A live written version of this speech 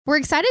We're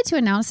excited to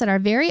announce that our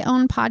very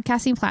own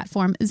podcasting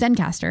platform,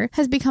 Zencastr,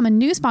 has become a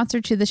new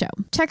sponsor to the show.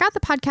 Check out the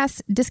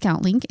podcast's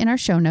discount link in our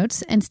show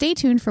notes and stay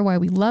tuned for why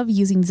we love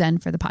using Zen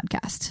for the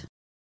podcast.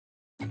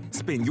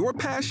 Spin your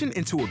passion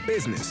into a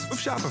business with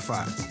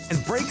Shopify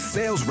and break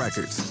sales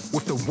records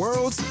with the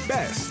world's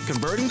best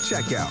converting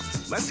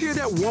checkout. Let's hear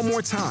that one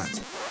more time.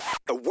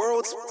 The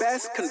world's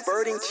best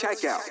converting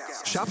checkout.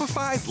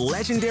 Shopify's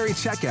legendary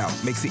checkout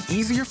makes it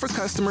easier for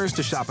customers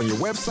to shop on your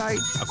website,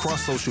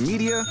 across social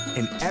media,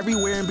 and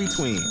everywhere in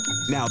between.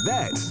 Now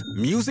that's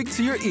music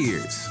to your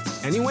ears.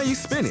 Any way you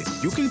spin it,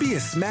 you can be a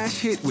smash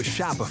hit with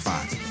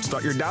Shopify.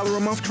 Start your $1 a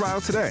month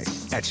trial today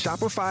at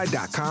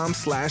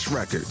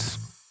shopify.com/records.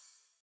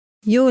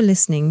 You're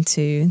listening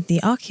to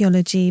the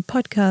Archaeology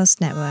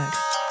Podcast Network.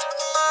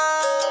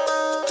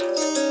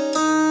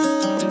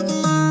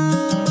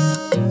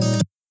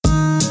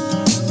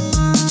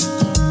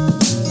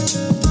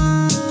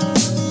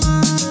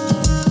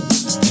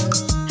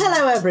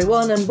 Hello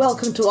everyone and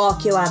welcome to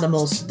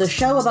Archaeoanimals, the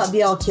show about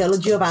the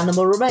archaeology of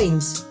animal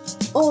remains.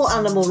 Or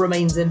animal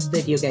remains in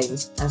video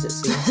games, as it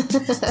seems.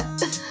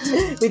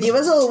 With you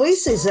as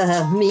always is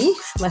me,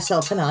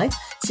 myself and I,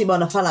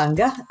 Simona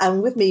Falanga,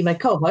 and with me my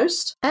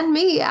co-host. And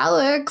me,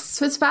 Alex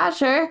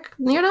Fitzpatrick.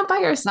 You're not by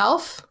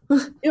yourself.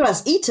 Who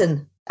has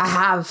eaten? I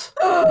have.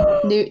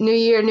 New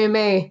year, new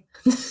me.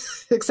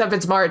 Except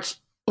it's March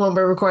when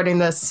we're recording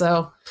this,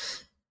 so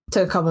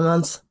took a couple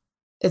months.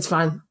 It's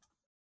fine.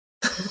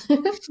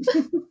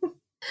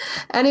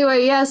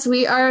 Anyway, yes,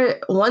 we are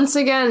once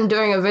again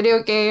doing a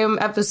video game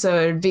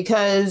episode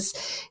because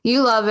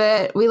you love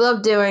it, we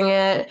love doing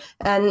it,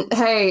 and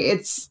hey,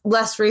 it's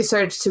less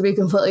research, to be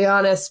completely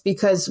honest,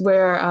 because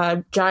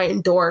we're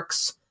giant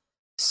dorks.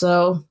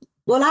 So,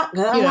 well,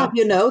 I'll have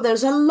you know,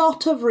 there's a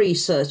lot of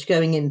research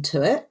going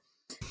into it.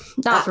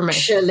 Not for me.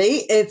 Actually,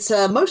 it's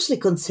mostly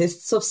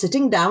consists of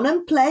sitting down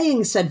and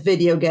playing said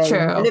video game. True.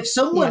 And if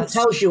someone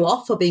tells you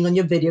off for being on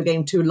your video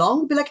game too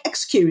long, be like,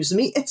 excuse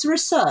me, it's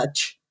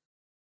research.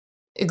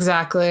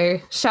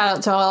 Exactly. Shout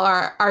out to all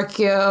our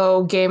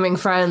Archeo gaming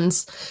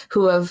friends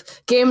who have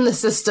gamed the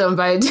system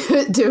by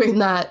doing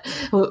that.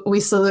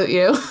 We salute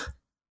you.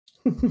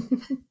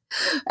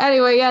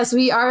 Anyway, yes,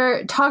 we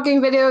are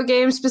talking video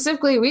games.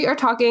 Specifically, we are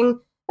talking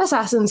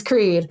Assassin's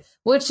Creed,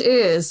 which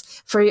is,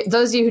 for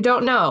those of you who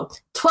don't know,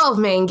 12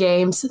 main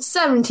games,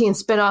 17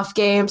 spin-off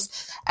games,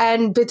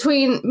 and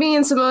between me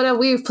and Simona,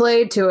 we've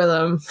played 2 of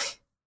them.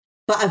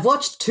 But I've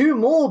watched 2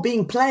 more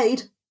being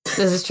played.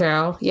 This is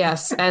true,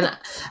 yes. And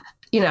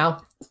you know,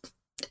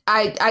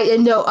 I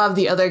know of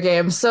the other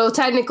games, so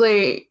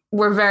technically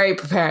we're very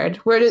prepared.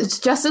 We're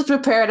just as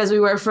prepared as we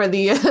were for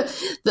the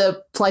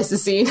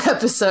Pleistocene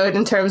episode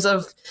in terms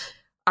of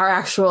our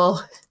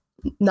actual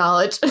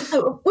knowledge.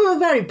 We were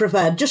very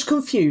prepared, just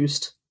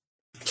confused.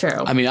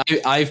 True. I mean,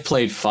 I've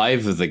played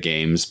 5 of the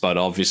games, but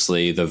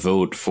obviously the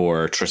vote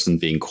for Tristan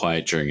being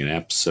quiet during an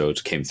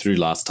episode came through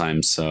last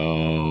time,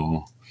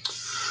 so...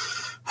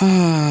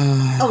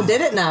 Oh, did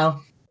it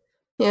now?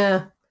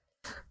 Yeah.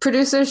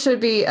 Producers should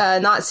be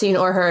not seen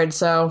or heard,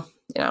 so,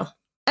 you know.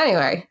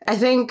 Anyway, I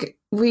think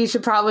we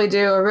should probably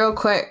do a real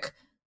quick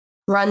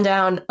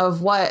rundown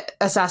of what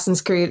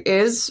Assassin's Creed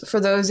is for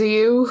those of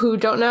you who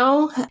don't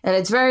know. And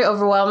it's very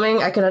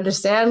overwhelming, I can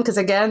understand, because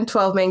again,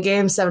 12 main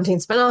games, 17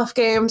 spin-off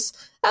games,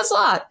 that's a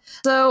lot.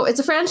 So it's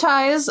a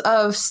franchise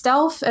of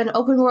stealth and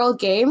open world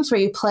games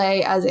where you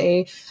play as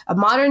a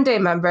modern day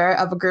member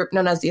of a group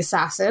known as the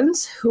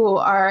Assassins, who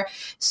are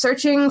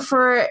searching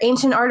for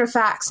ancient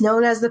artifacts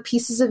known as the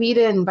Pieces of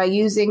Eden by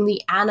using the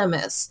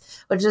Animus,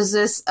 which is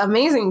this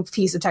amazing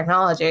piece of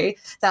technology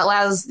that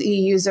allows the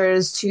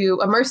users to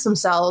immerse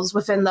themselves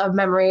within the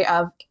memory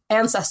of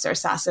ancestor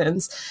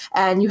assassins,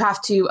 and you have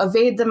to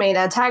evade the main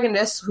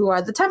antagonists, who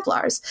are the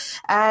Templars.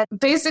 And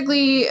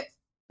basically,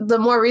 the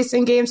more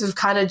recent games have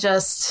kind of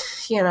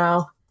just, you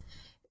know,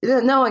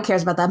 no one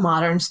cares about that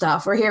modern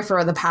stuff. We're here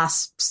for the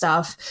past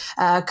stuff,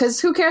 because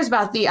who cares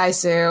about the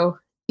Isu?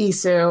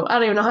 I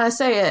don't even know how to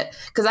say it,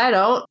 because I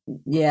don't.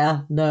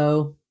 Yeah,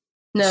 no.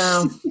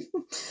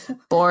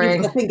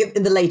 Boring. I think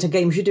in the later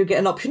games you do get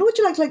an option. Would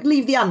you like to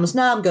leave the animals?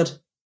 No, I'm good.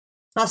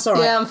 That's all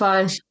right. Yeah, I'm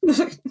fine.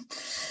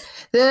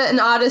 In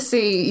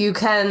Odyssey, you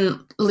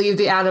can leave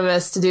the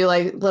Animus to do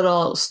like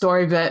little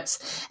story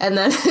bits, and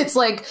then it's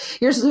like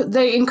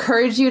they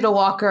encourage you to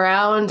walk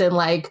around and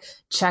like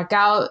check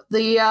out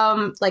the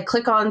like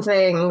click on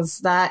things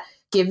that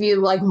give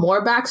you like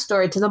more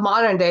backstory to the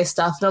modern day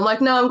stuff. And I'm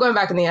like, no, I'm going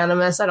back in the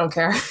Animus. I don't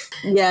care.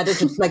 Yeah, they're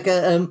just like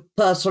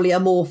personally,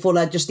 I'm more for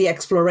just the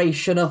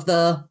exploration of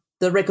the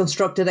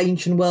reconstructed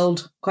ancient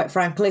world. Quite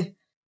frankly.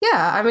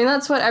 Yeah, I mean,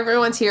 that's what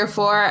everyone's here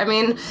for. I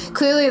mean,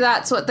 clearly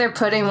that's what they're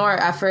putting more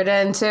effort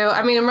into.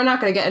 I mean, we're not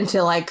going to get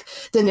into, like,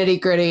 the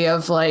nitty-gritty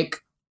of,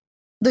 like,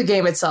 the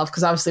game itself,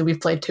 because obviously we've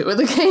played 2 of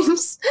the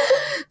games.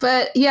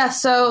 But, yeah,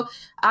 so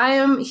I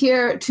am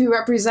here to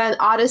represent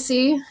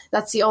Odyssey.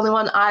 That's the only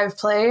one I've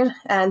played.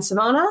 And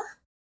Simona?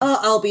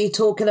 I'll be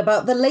talking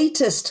about the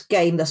latest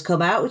game that's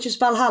come out, which is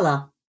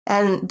Valhalla.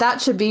 And that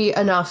should be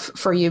enough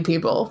for you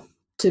people,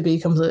 to be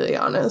completely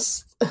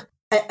honest.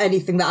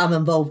 anything that I'm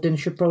involved in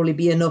should probably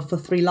be enough for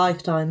 3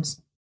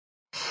 lifetimes.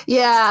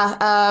 Yeah,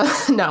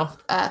 no.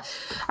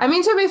 I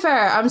mean, to be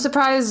fair, I'm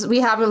surprised we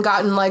haven't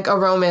gotten like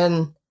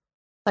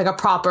a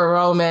proper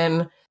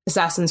Roman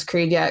Assassin's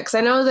Creed yet. Because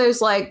I know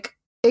there's like,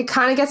 it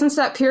kind of gets into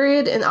that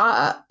period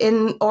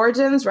in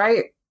Origins,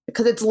 right?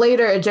 Because it's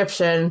later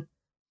Egyptian.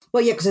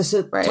 Well, yeah, because it's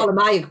a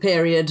Ptolemaic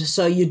period,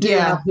 so you do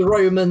have the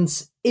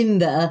Romans in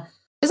there.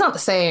 It's not the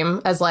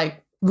same as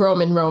like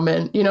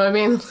Roman, you know what I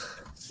mean?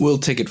 We'll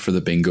take it for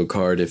the bingo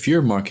card. If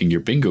you're marking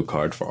your bingo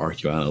card for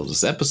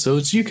Archaeoanalysis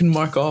episodes, you can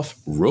mark off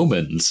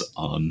Romans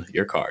on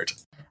your card.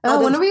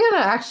 Oh, when are we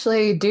going to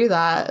actually do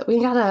that? We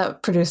got to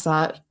produce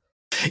that.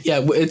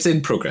 Yeah, it's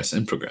in progress,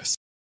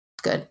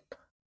 Good.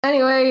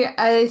 Anyway,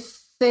 I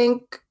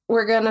think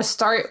we're going to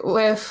start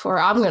with, or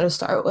I'm going to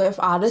start with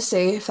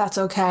Odyssey, if that's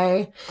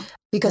okay,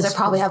 because I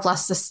probably have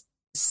less to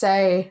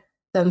say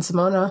than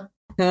Simona.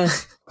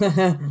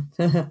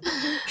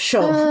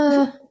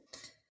 Sure.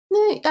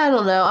 I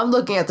don't know. I'm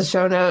looking at the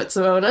show notes,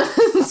 Simona.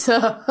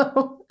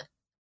 So,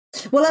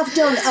 well, I've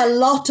done a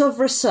lot of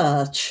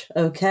research,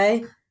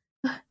 okay?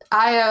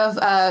 I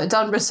have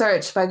done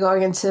research by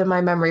going into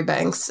my memory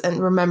banks and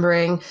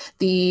remembering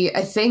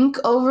I think,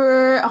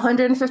 over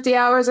 150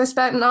 hours I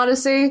spent in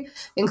Odyssey,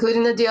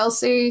 including the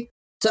DLC.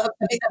 So have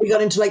you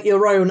got into, like,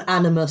 your own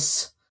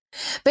animus?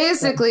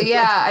 Basically,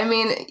 yeah. I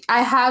mean,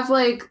 I have,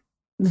 like,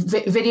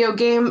 video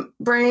game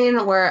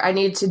brain where I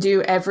need to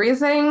do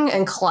everything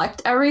and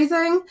collect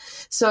everything.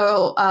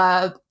 So,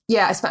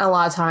 yeah, I spent a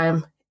lot of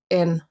time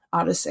in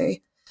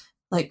Odyssey,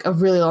 like a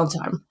really long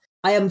time.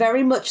 I am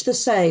very much the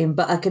same,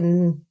 but I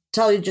can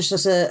tell you just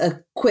as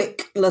a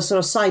quick sort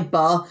of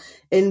sidebar,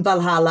 in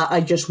Valhalla,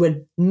 I just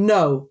went,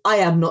 no, I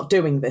am not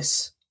doing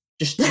this.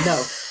 Just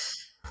no.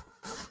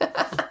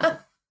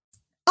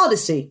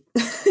 Odyssey.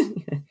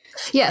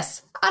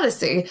 Yes,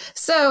 Odyssey.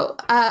 So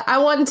I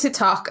wanted to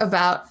talk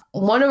about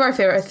one of our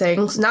favorite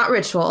things, not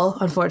ritual,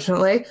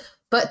 unfortunately,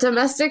 but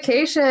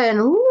domestication.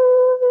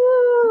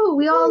 Woo!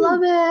 We all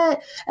love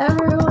it.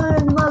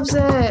 Everyone loves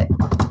it.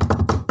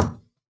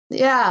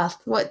 Yeah,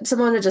 what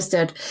Simona just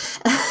did.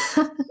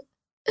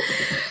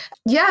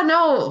 Yeah,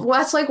 no,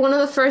 that's like one of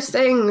the first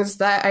things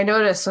that I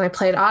noticed when I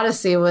played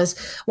Odyssey was,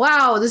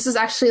 wow, this is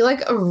actually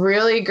like a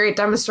really great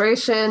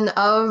demonstration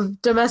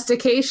of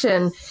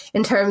domestication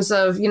in terms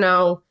of, you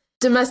know,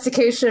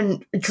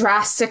 domestication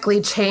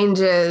drastically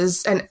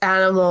changes an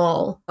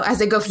animal as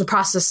they go through the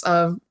process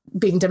of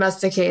being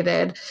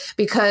domesticated.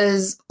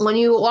 Because when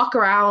you walk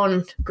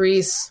around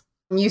Greece,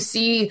 you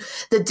see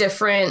the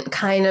different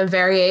kind of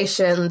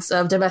variations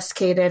of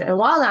domesticated and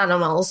wild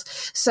animals.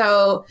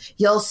 So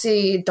you'll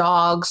see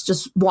dogs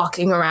just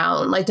walking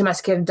around, like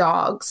domesticated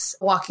dogs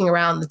walking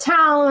around the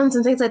towns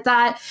and things like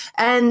that.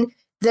 And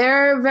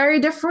they're very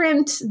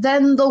different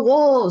than the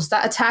wolves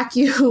that attack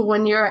you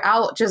when you're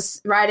out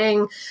just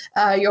riding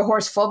your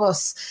horse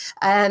Phobos.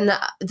 And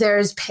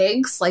there's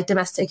pigs, like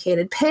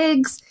domesticated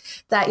pigs,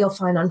 that you'll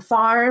find on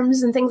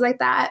farms and things like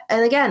that.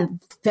 And again,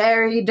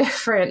 very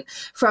different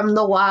from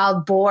the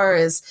wild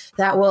boars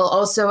that will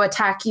also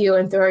attack you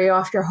and throw you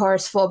off your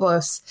horse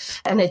Phobos.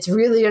 And it's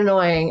really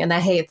annoying, and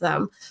I hate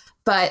them.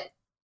 But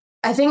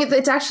I think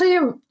it's actually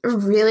a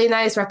really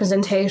nice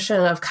representation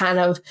of kind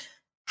of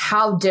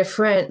how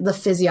different the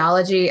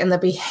physiology and the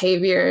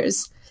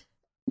behaviors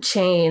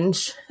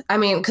change. I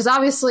mean, because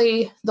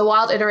obviously the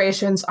wild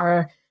iterations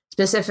are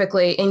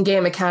specifically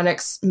in-game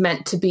mechanics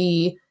meant to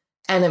be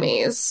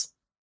enemies.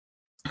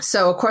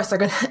 So of course they're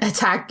going to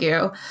attack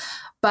you.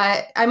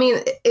 But I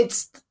mean,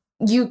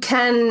 you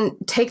can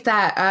take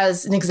that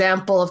as an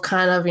example of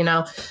kind of, you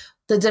know,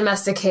 the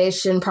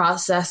domestication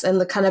process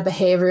and the kind of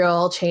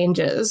behavioral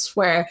changes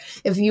where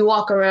if you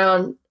walk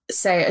around,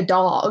 say, a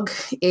dog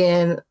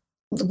in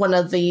one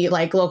of the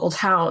like local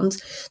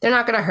towns, they're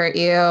not going to hurt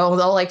you.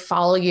 They'll like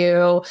follow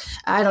you.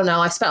 I don't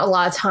know. I spent a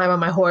lot of time on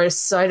my horse,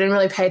 so I didn't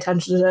really pay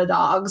attention to the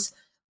dogs.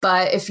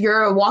 But if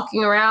you're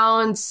walking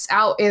around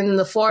out in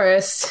the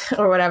forest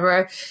or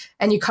whatever,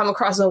 and you come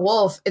across a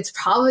wolf, it's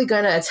probably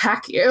going to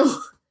attack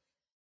you.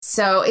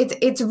 So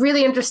it's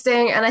really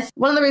interesting. And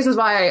one of the reasons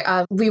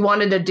why we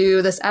wanted to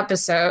do this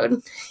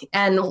episode,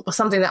 and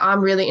something that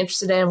I'm really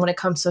interested in when it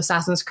comes to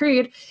Assassin's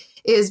Creed,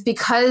 is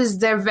because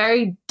they're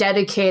very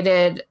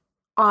dedicated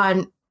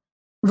on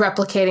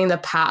replicating the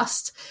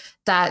past,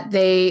 that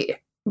they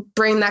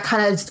bring that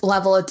kind of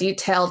level of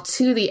detail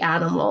to the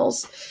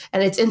animals.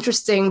 And it's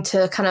interesting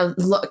to kind of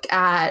look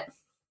at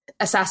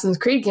Assassin's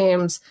Creed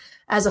games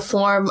as a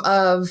form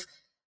of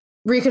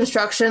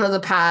reconstruction of the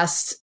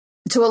past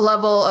to a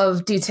level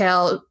of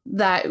detail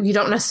that you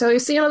don't necessarily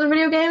see in other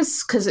video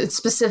games, because it's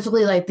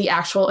specifically like the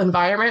actual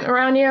environment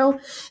around you.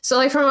 So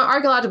like from an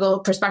archaeological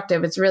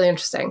perspective, it's really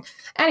interesting.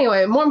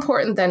 Anyway, more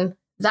important than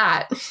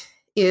that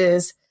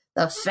is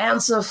the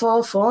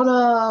fanciful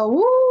fauna.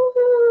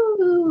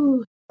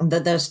 Woo!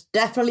 There's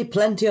definitely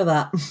plenty of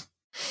that.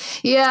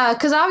 Yeah,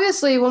 because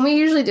obviously when we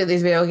usually do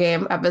these video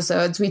game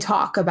episodes, we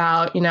talk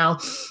about, you know,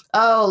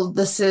 oh,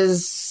 this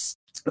is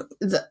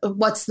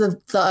what's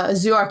the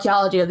zoo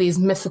archaeology of these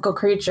mythical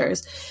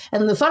creatures.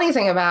 And the funny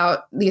thing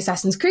about the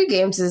Assassin's Creed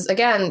games is,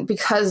 again,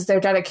 because they're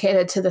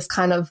dedicated to this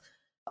kind of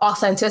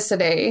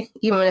authenticity,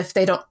 even if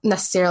they don't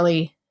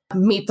necessarily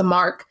meet the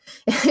mark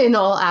in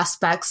all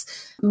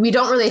aspects, we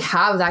don't really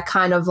have that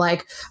kind of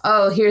like,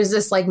 oh, here's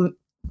this like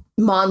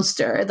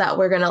monster that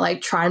we're going to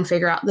like try and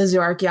figure out the zoo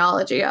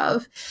archaeology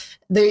of.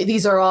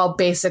 These are all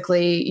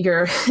basically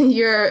your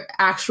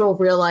actual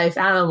real life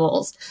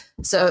animals.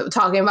 So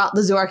talking about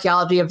the zoo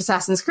archaeology of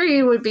Assassin's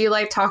Creed would be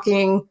like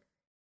talking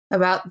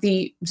about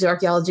the zoo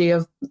archaeology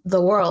of the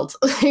world.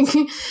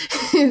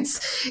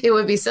 It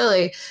would be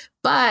silly.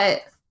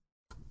 But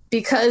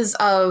because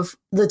of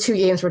the two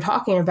games we're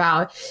talking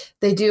about,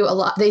 they delve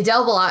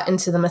a lot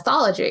into the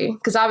mythology,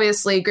 because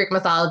obviously Greek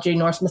mythology,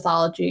 Norse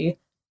mythology,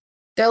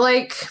 they're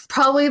like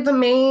probably the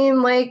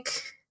main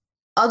like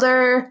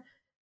other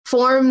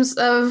forms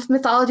of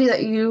mythology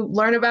that you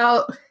learn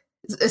about,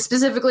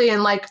 specifically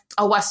in like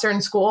a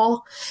Western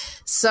school.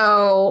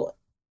 So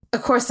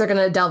of course they're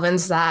going to delve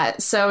into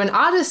that. So in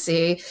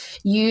Odyssey,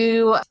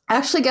 you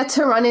actually get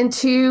to run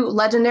into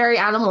legendary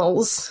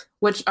animals,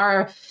 which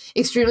are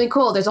extremely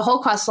cool. There's a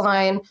whole quest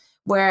line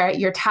where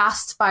you're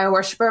tasked by a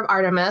worshiper of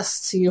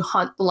Artemis to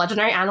hunt the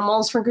legendary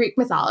animals from Greek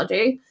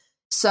mythology.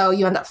 So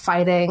you end up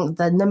fighting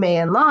the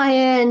Nemean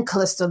lion,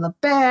 Callisto the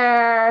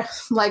bear,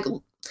 like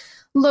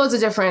loads of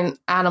different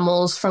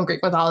animals from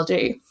Greek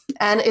mythology.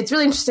 And it's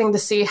really interesting to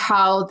see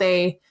how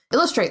they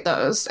illustrate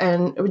those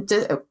and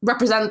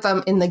represent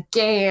them in the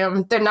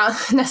game. They're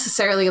not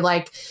necessarily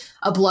like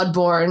a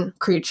bloodborne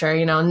creature,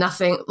 you know,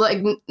 nothing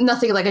like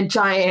a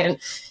giant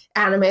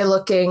anime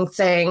looking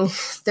thing.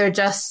 They're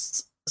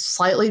just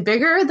slightly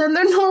bigger than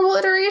their normal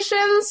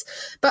iterations,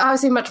 but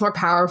obviously much more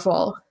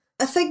powerful.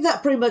 I think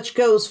that pretty much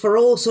goes for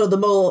also the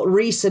more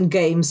recent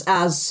games,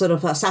 as sort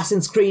of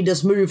Assassin's Creed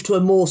has moved to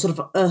a more sort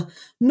of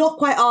not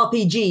quite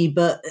RPG,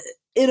 but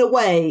in a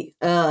way,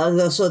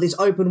 so these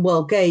open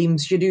world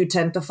games, you do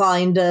tend to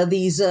find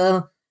these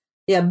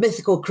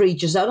mythical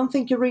creatures I don't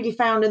think you really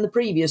found in the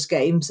previous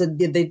games, and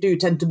they do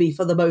tend to be,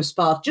 for the most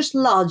part, just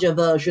larger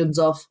versions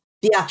of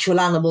the actual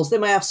animals. They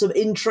may have some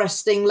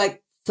interesting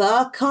like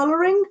fur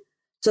coloring.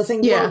 So I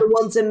think one of the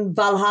ones in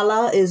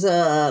Valhalla is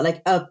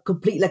like a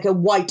complete like a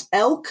white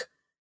elk.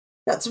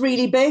 That's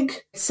really big.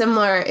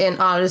 Similar in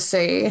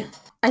Odyssey.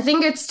 I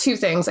think it's two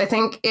things. I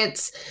think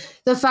it's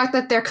the fact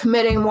that they're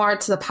committing more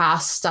to the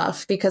past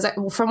stuff, because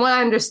from what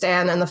I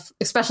understand, and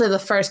especially the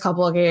first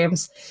couple of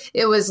games,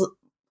 it was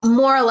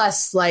more or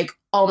less like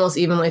almost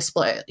evenly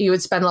split. You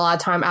would spend a lot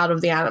of time out of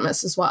the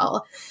Animus as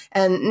well.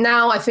 And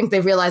now I think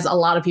they realize a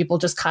lot of people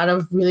just kind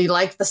of really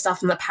like the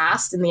stuff in the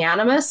past in the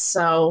Animus.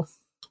 So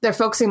they're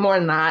focusing more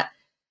on that.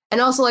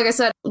 And also, like I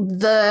said,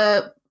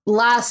 the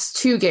last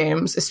two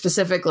games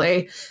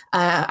specifically,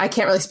 I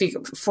can't really speak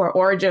for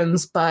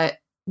Origins, but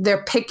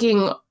they're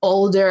picking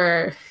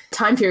older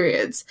time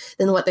periods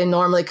than what they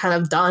normally kind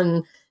of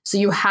done. So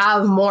you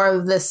have more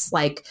of this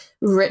like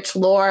rich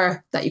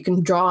lore that you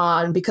can draw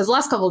on, because the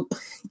last couple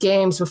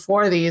games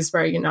before these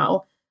were, you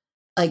know,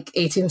 like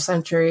 18th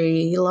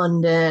century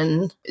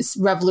London, it's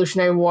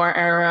Revolutionary War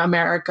era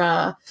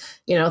America,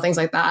 you know, things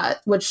like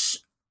that, which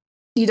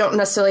you don't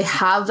necessarily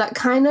have that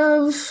kind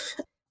of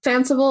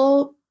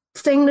fanciful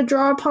thing to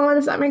draw upon,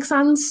 if that makes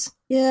sense.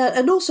 Yeah,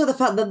 and also the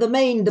fact that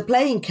the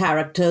playing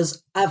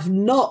characters have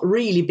not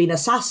really been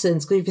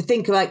assassins. Because if you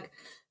think about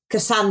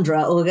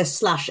Cassandra, or I guess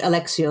 /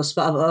 Alexios,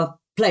 but I've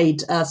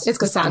played as it's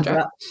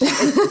Cassandra.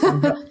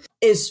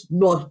 Is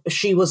what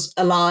she was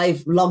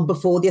alive long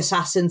before the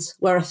assassins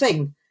were a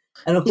thing.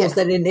 And of course,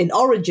 then in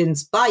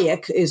Origins,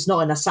 Bayek is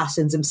not an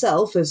assassin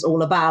himself. It's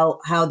all about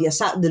how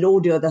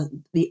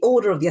the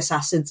order of the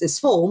assassins is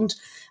formed.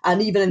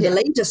 And even in the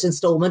latest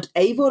installment,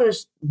 Eivor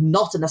is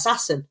not an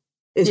assassin.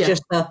 It's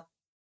just a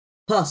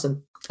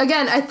person.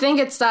 Again, I think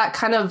it's that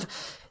kind of,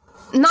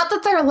 not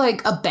that they're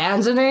like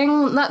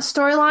abandoning that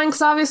storyline,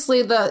 because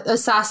obviously the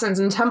Assassins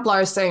and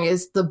Templars thing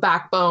is the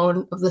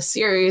backbone of the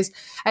series.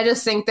 I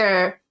just think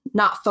they're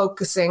not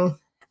focusing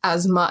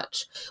as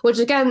much, which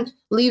again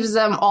leaves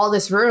them all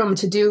this room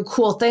to do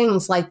cool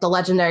things like the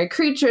legendary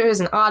creatures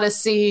in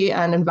Odyssey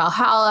and in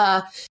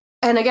Valhalla.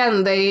 And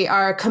again, they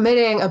are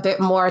committing a bit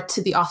more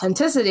to the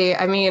authenticity.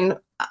 I mean,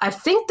 I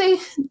think they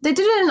did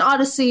it in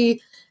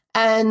Odyssey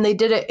and they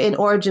did it in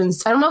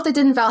Origins. I don't know if they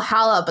did in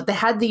Valhalla, but they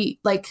had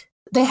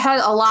they had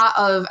a lot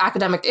of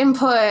academic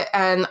input,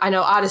 and I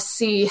know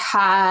Odyssey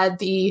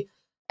had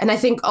and I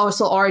think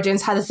also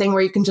Origins had a thing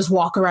where you can just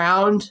walk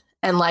around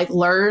and like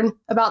learn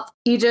about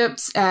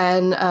Egypt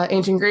and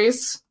ancient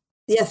Greece.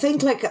 Yeah, I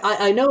think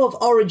I know of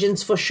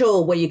Origins for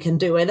sure where you can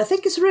do it. I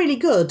think it's really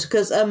good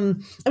because, I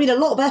mean, a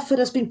lot of effort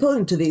has been put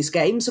into these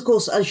games. Of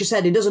course, as you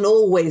said, it doesn't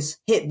always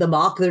hit the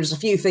mark. There's a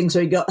few things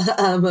where you go,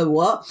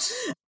 what?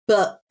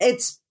 But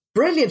it's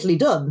brilliantly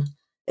done,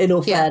 in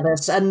all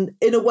fairness. And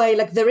in a way,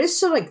 there is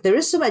some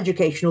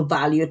educational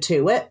value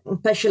to it,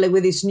 especially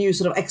with these new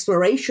sort of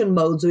exploration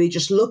modes where you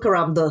just look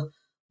around the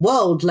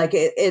world.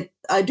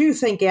 I do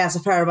think it has a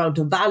fair amount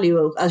of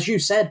value, as you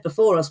said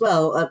before as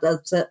well.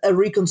 That's a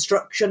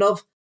reconstruction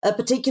of a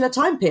particular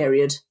time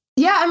period.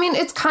 Yeah, I mean,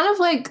 it's kind of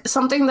like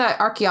something that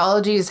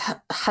archaeology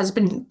has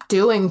been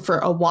doing for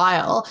a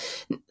while.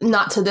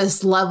 Not to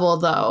this level,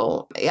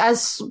 though.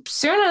 As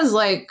soon as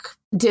like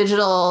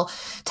digital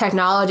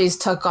technologies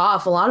took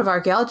off, a lot of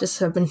archaeologists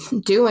have been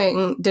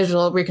doing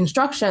digital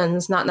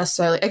reconstructions, not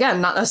necessarily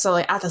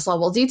at this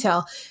level of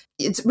detail.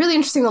 It's really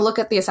interesting to look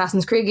at the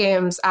Assassin's Creed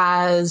games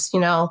as, you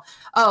know,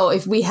 oh,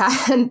 if we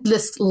had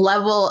this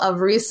level of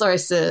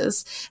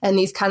resources and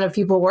these kind of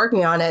people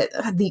working on it,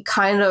 the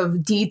kind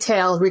of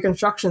detailed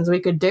reconstructions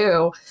we could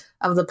do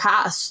of the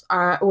past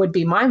would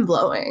be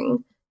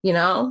mind-blowing, you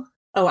know?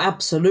 Oh,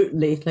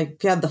 absolutely. Like,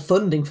 if you had the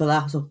funding for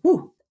that, so,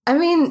 whew. I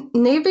mean,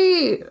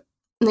 maybe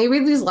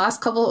these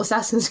last couple of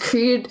Assassin's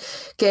Creed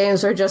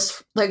games are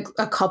just like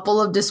a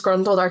couple of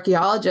disgruntled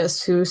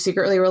archaeologists who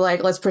secretly were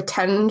like, let's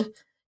pretend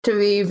to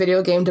be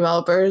video game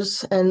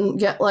developers and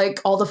get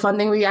like all the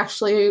funding we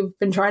actually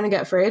been trying to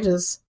get for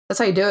ages. That's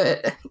how you do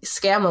it. You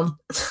scam them.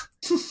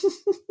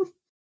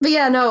 But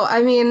yeah, no,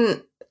 I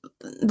mean,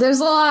 there's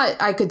a lot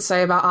I could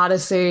say about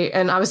Odyssey,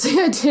 and obviously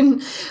I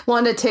didn't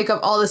want to take up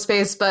all the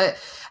space, but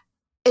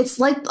it's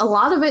like a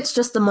lot of it's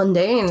just the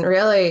mundane,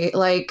 really.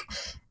 Like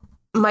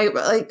my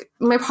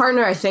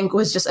partner, I think,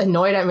 was just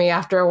annoyed at me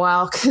after a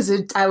while because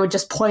I would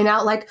just point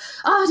out like,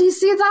 oh, do you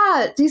see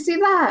that? Do you see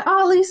that?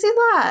 Oh, do you see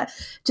that?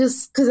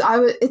 Just because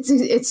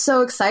it's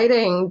so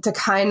exciting to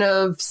kind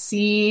of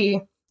see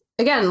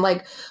again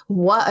like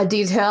what a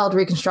detailed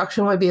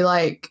reconstruction would be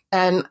like,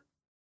 and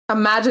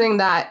imagining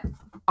that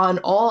on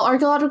all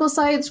archaeological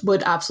sites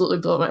would absolutely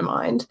blow my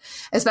mind,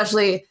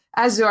 especially.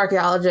 As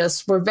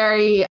zooarchaeologists, we're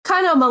very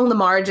kind of among the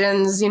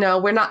margins. You know,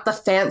 we're not the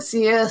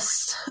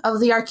fanciest of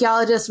the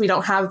archaeologists. We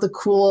don't have the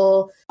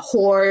cool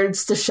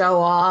hoards to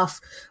show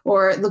off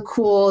or the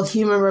cool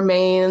human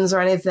remains or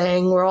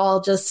anything. We're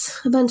all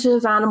just a bunch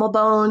of animal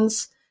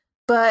bones.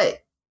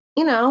 But,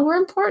 you know, we're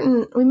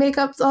important. We make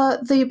up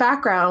the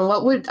background.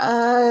 What would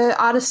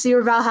Odyssey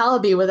or Valhalla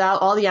be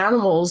without all the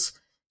animals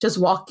just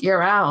walking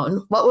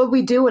around? What would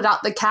we do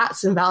without the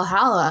cats in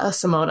Valhalla,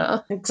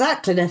 Simona?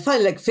 Exactly. And I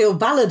finally feel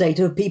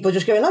validated with people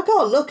just going like,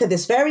 oh, look at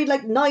this very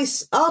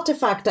nice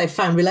artifact I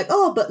found. We're like,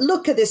 oh, but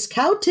look at this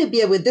cow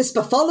tibia with this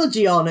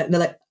pathology on it. And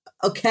they're like,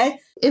 okay.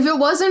 If it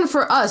wasn't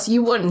for us,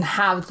 you wouldn't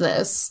have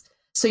this.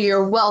 So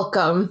you're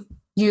welcome,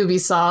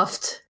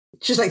 Ubisoft.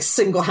 Just like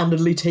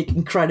single-handedly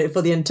taking credit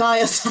for the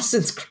entire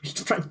Assassin's Creed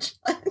franchise.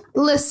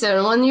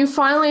 Listen, when you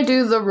finally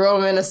do the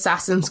Roman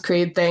Assassin's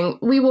Creed thing,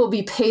 we will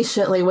be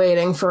patiently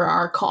waiting for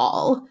our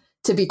call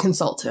to be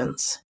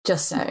consultants.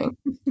 Just saying.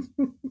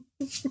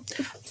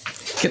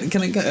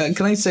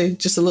 Can I say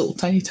just a little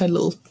tiny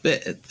little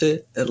bit,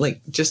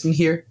 like just in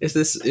here? Is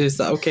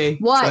that okay?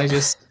 What? Can I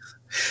just?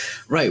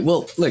 Right.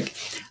 Well, look.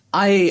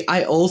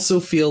 I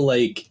also feel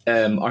like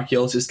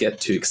archaeologists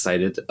get too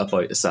excited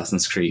about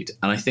Assassin's Creed.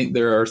 And I think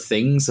there are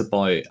things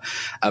about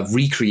a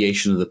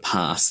recreation of the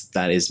past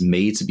that is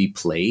made to be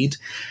played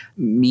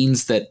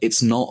means that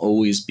it's not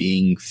always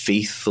being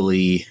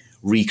faithfully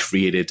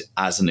recreated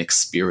as an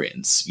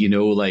experience. You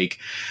know, like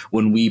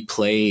when we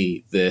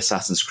play the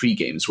Assassin's Creed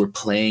games, we're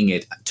playing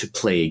it to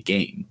play a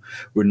game.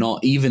 We're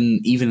not even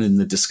in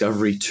the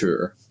Discovery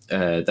Tour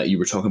that you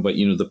were talking about,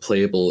 you know, the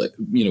playable,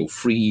 you know,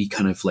 free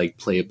kind of like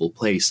playable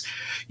place,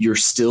 you're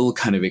still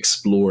kind of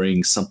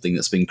exploring something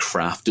that's been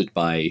crafted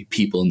by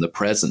people in the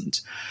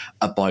present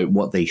about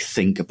what they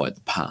think about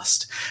the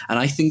past. And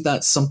I think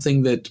that's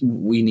something that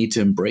we need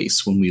to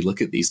embrace when we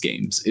look at these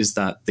games, is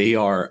that they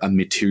are a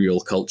material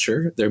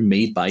culture. They're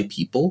made by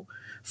people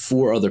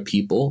for other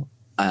people,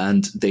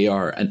 and they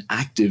are an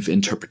active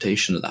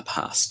interpretation of that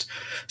past.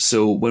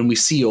 So when we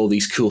see all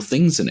these cool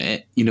things in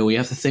it, you know, we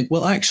have to think,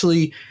 well,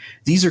 actually,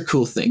 these are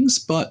cool things,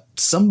 but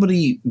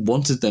somebody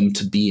wanted them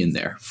to be in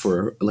there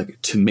for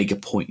like to make a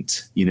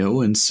point, you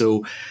know? And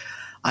so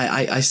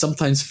I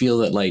sometimes feel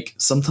that like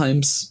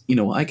sometimes, you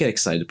know, I get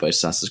excited by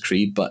Assassin's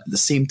Creed, but at the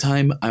same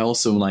time, I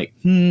also am like,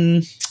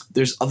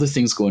 there's other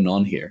things going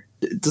on here.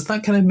 Does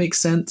that kind of make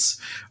sense?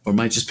 Or am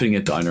I just putting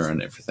a downer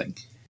on everything?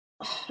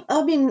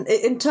 I mean,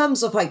 in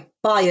terms of like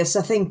bias,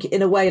 I think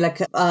in a way,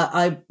 like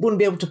I wouldn't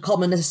be able to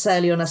comment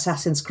necessarily on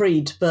Assassin's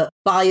Creed, but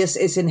bias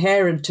is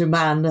inherent to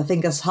man. I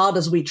think as hard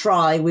as we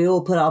try, we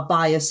all put our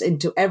bias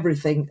into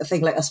everything. I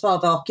think like as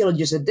part of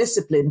archaeology as a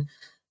discipline,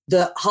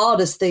 the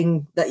hardest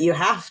thing that you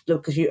have to,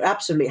 because you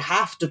absolutely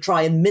have to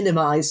try and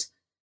minimize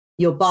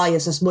your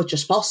bias as much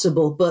as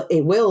possible, but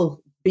it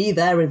will be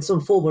there in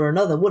some form or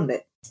another, wouldn't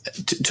it?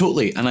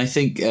 Totally. And I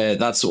think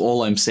that's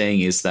all I'm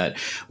saying is that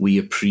we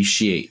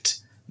appreciate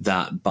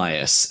that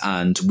bias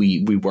and we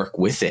work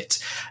with it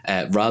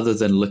rather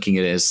than looking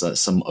at it as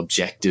some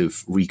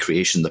objective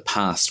recreation of the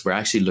past. We're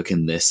actually looking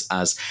at this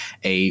as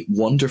a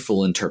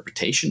wonderful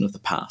interpretation of the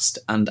past.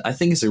 And I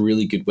think it's a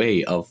really good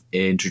way of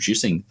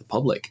introducing the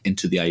public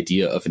into the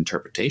idea of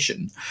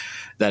interpretation,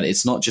 that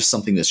it's not just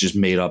something that's just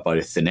made up out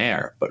of thin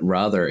air, but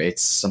rather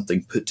it's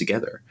something put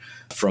together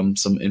from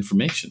some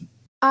information.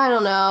 I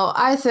don't know.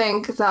 I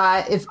think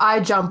that if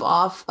I jump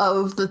off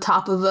of the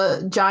top of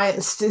a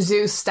giant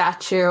Zeus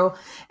statue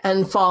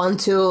and fall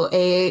into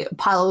a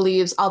pile of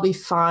leaves, I'll be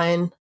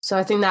fine. So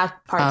I think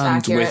that part's And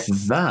accurate.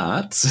 with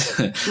that,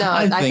 No,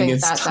 I think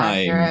that's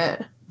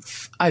accurate.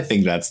 I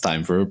think that's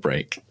time for a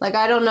break. Like,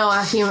 I don't know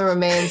how human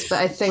remains, but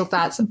I think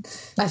that's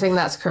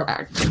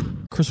correct.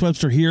 Chris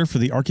Webster here for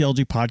the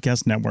Archaeology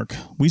Podcast Network.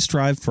 We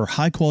strive for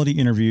high-quality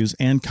interviews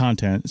and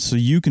content so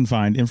you can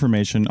find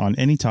information on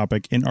any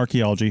topic in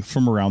archaeology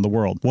from around the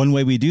world. One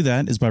way we do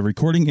that is by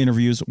recording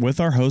interviews with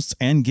our hosts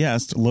and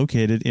guests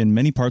located in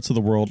many parts of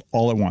the world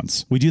all at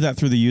once. We do that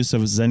through the use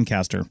of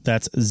Zencastr.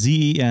 That's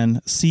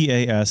Zencastr.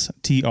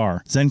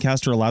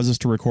 Zencastr allows us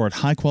to record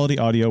high-quality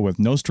audio with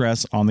no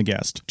stress on the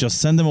guest. Just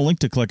send them a link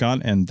to click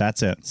on, and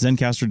that's it.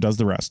 Zencastr does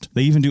the rest.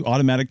 They even do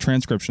automatic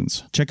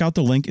transcriptions. Check out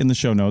the link in the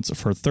show notes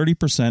for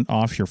 30%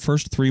 off your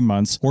first 3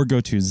 months, or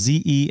go to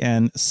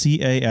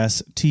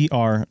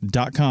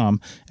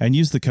zencastr.com and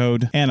use the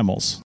code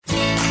ANIMALS.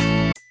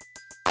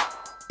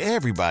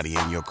 Everybody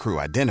in your crew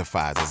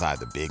identifies as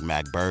either Big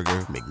Mac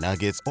Burger,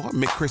 McNuggets, or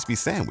McCrispy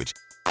Sandwich,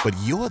 but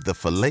you're the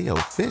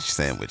Filet-O-Fish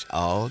Sandwich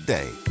all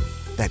day.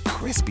 That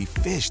crispy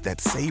fish,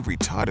 that savory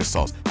tartar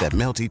sauce, that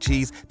melty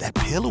cheese, that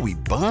pillowy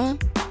bun.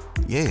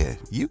 Yeah,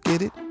 you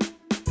get it.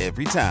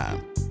 Every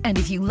time. And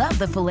if you love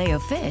the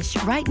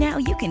Filet-O-Fish, right now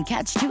you can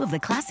catch 2 of the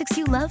classics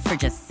you love for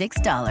just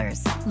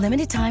 $6.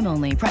 Limited time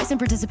only. Price and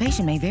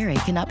participation may vary.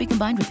 Cannot be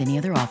combined with any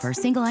other offer.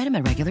 Single item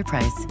at regular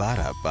price.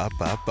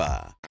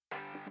 Ba-da-ba-ba-ba.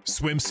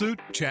 Swimsuit?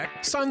 Check.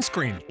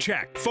 Sunscreen?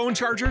 Check. Phone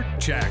charger?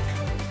 Check.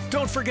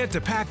 Don't forget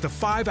to pack the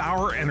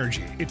 5-Hour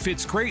Energy. It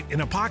fits great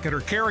in a pocket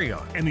or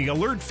carry-on, and the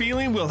alert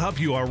feeling will help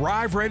you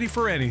arrive ready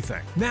for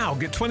anything. Now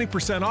get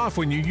 20% off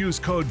when you use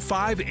code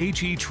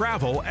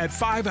 5HETRAVEL at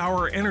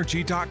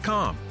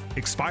 5hourenergy.com.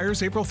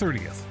 Expires April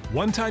 30th.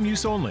 One-time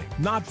use only.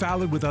 Not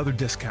valid with other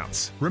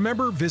discounts.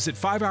 Remember, visit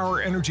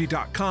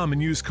 5hourenergy.com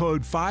and use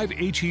code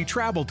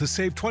 5HETRAVEL to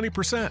save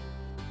 20%.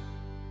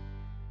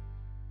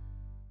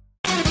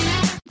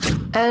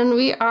 And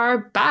we are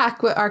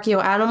back with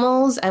Archeo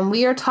Animals, and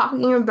we are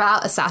talking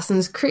about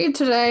Assassin's Creed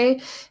today,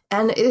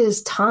 and it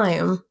is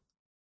time.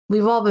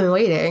 We've all been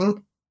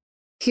waiting.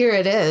 Here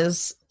it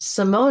is.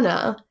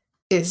 Simona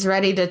is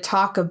ready to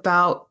talk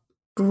about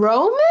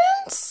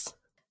romance?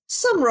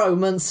 Some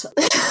romance.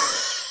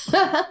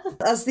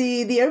 As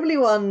the only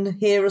one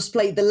here has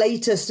played the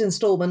latest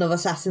installment of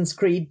Assassin's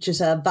Creed, which is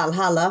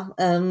Valhalla,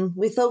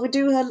 we thought we'd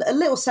do a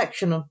little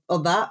section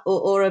of that,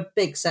 or a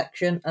big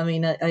section. I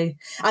mean, I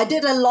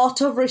did a lot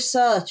of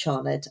research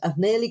on it. I've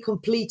nearly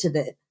completed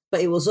it,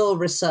 but it was all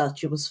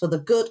research. It was for the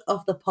good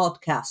of the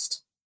podcast,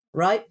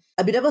 right?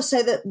 I mean, I must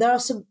say that there are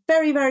some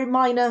very, very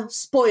minor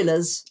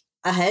spoilers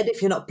ahead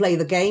if you're not playing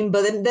the game,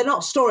 but they're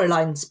not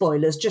storyline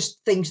spoilers, just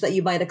things that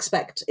you might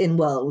expect in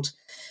world.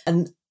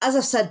 And as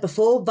I've said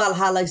before,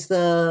 Valhalla is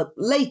the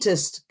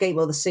latest game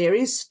of the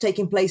series,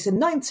 taking place in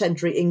 9th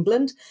century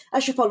England,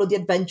 as you follow the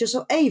adventures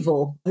of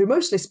Eivor, who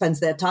mostly spends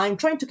their time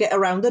trying to get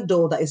around a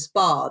door that is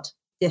barred.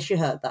 Yes, you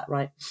heard that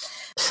right.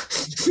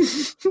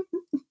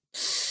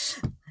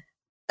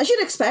 As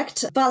you'd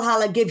expect,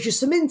 Valhalla gives you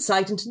some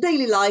insight into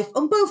daily life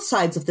on both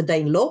sides of the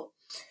Danelaw.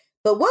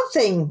 But one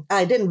thing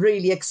I didn't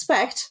really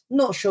expect,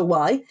 not sure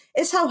why,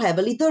 is how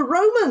heavily the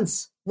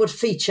Romans would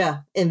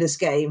feature in this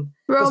game.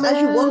 Because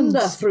as you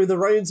wander through the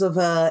roads of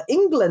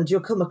England, you'll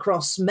come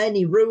across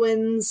many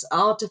ruins,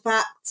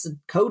 artifacts, and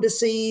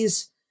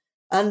codices.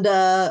 And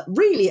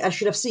really, I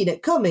should have seen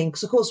it coming,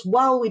 because, of course,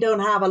 while we don't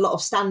have a lot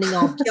of standing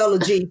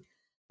archaeology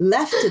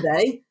left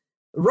today,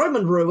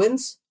 Roman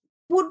ruins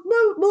would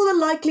more than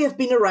likely have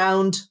been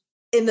around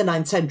in the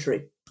 9th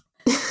century.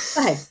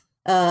 Hey,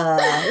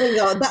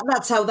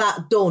 that's how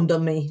that dawned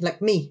on me, like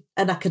me,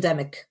 an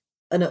academic.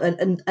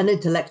 An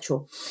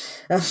intellectual.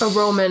 A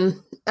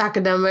Roman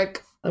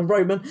academic. A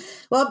Roman.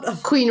 Well,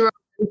 Queen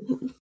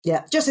Roman.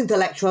 Yeah, just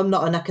intellectual. I'm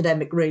not an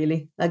academic,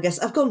 really. I guess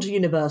I've gone to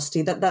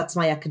university. That's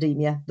my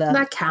academia there.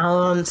 That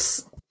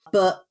counts.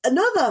 But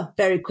another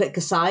very quick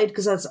aside,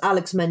 because as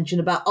Alex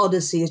mentioned about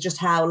Odyssey, is just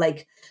how,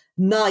 like,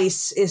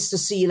 nice is to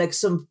see, like,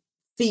 some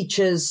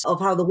features of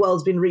how the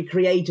world's been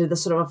recreated that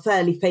sort of are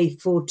fairly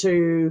faithful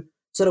to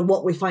sort of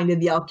what we find in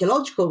the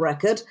archaeological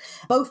record.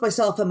 Both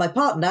myself and my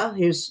partner,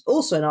 who's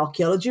also an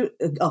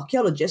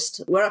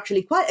archaeologist, were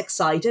actually quite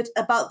excited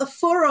about the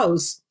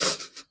furrows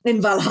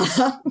in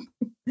Valhalla.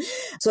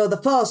 So the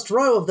first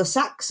row of the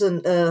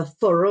Saxon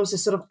furrows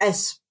is sort of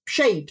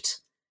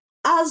S-shaped,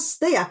 as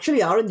they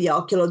actually are in the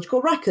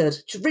archaeological record,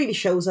 which really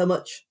shows how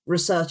much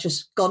research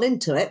has gone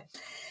into it.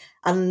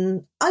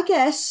 And I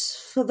guess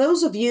for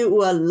those of you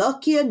who are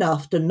lucky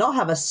enough to not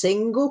have a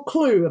single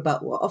clue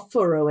about what a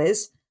furrow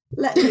is,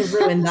 let me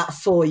ruin that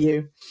for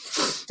you.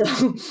 So,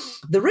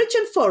 the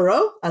Ridgeon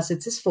Furrow, as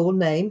it's its full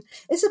name,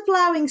 is a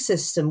ploughing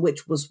system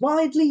which was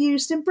widely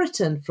used in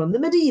Britain from the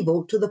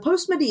medieval to the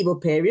post-medieval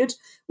period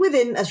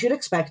within, as you'd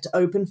expect,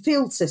 open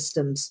field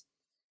systems.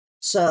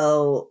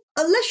 So,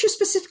 unless you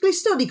specifically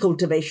study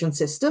cultivation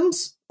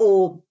systems,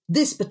 or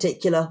this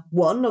particular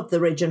one of the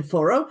Ridgeon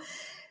Furrow,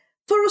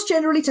 furrows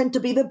generally tend to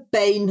be the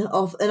bane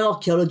of an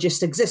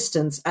archaeologist's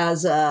existence,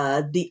 as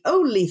the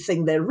only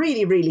thing they're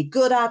really, really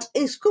good at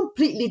is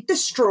completely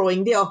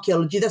destroying the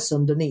archaeology that's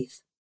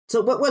underneath.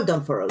 So well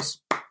done,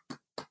 furrows.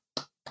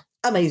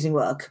 amazing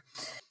work.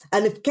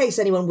 And in case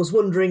anyone was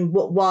wondering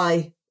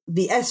why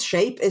the S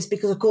shape is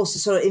because, of course,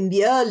 sort of in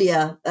the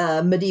earlier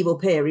medieval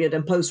period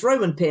and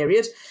post-Roman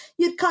period,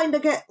 you'd kind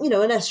of get,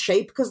 an S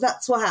shape because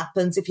that's what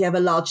happens if you have a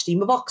large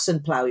team of oxen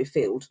plough your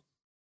field.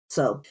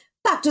 So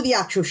back to the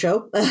actual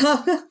show.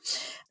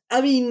 I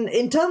mean,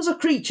 in terms of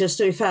creatures,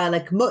 to be fair,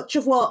 like much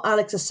of what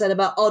Alex has said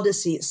about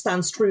Odyssey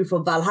stands true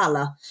for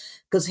Valhalla.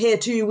 Because here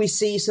too we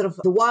see sort of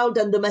the wild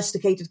and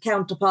domesticated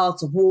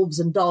counterparts of wolves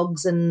and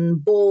dogs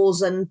and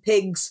boars and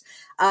pigs,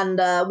 and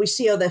we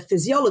see how their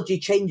physiology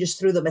changes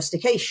through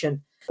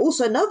domestication.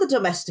 Also, another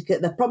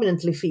domesticate that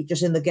prominently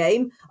features in the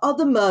game are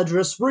the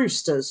murderous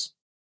roosters.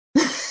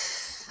 They're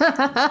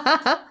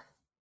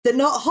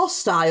not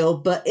hostile,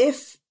 but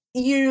if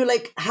you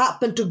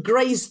happen to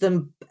graze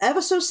them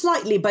ever so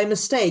slightly by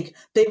mistake,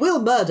 they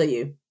will murder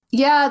you.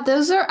 Yeah,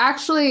 those are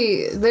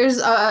actually, there's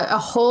a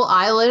whole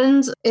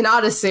island in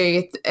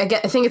Odyssey. I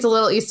think it's a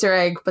little Easter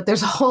egg, but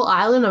there's a whole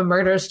island of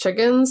murderous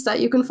chickens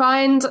that you can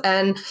find.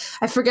 And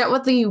I forget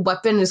what the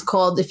weapon is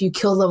called if you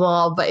kill them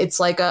all, but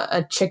it's like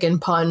a chicken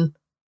pun.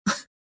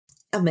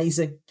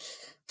 Amazing.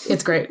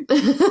 It's great.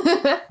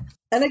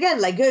 And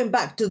again, going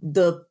back to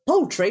the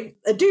poultry,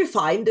 I do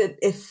find that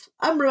if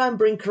I'm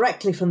remembering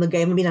correctly from the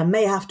game, I mean, I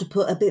may have to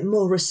put a bit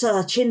more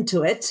research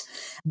into it,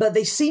 but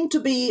they seem to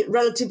be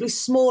relatively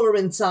smaller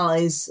in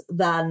size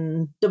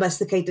than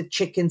domesticated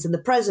chickens in the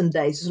present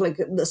day. So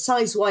the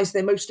size-wise,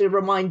 they mostly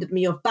reminded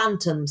me of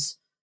bantams,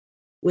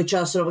 which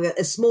are sort of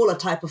a smaller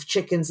type of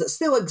chickens that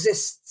still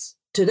exists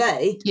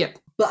today. Yep.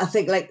 But I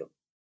think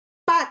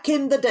back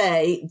in the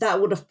day,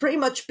 that would have pretty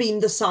much been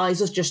the size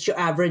of just your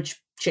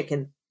average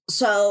chicken.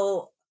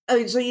 So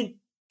you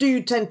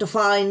do tend to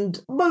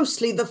find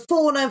mostly the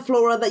fauna and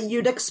flora that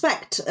you'd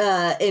expect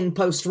in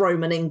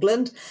post-Roman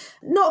England.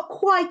 Not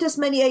quite as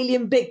many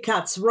alien big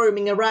cats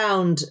roaming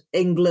around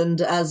England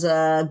as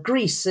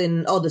Greece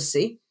in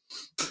Odyssey,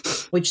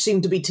 which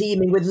seem to be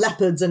teeming with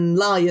leopards and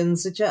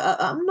lions, which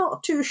I'm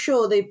not too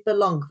sure they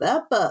belong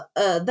there, but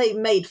they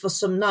made for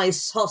some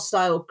nice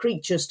hostile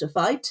creatures to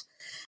fight.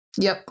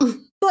 Yep.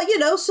 But,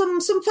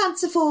 some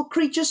fanciful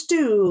creatures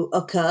do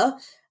occur.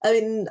 I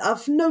mean,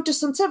 I've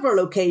noticed on several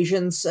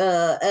occasions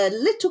a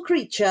little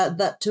creature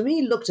that to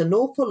me looked an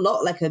awful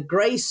lot like a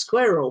grey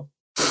squirrel.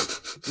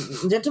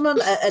 Gentlemen,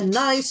 a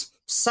nice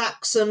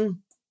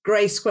Saxon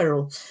grey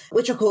squirrel,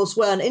 which of course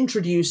weren't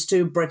introduced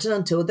to Britain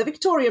until the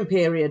Victorian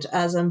period,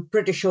 as I'm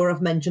pretty sure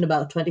I've mentioned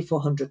about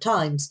 2,400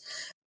 times.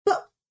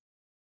 But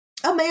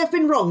I may have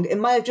been wrong. It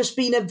might have just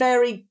been a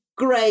very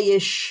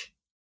greyish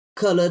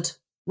coloured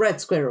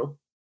red squirrel.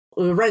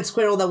 Or a red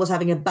squirrel that was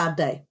having a bad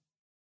day.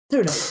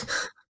 Who knows?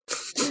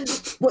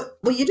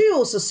 What you do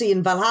also see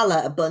in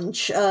Valhalla a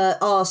bunch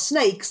are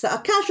snakes that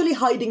are casually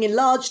hiding in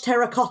large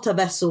terracotta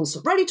vessels,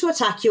 ready to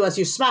attack you as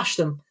you smash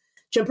them,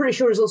 which I'm pretty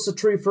sure is also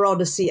true for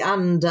Odyssey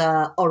and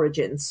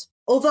Origins.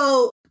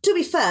 Although, to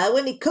be fair,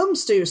 when it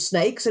comes to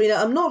snakes, I mean,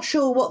 I'm not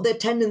sure what their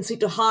tendency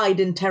to hide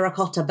in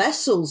terracotta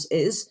vessels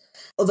is,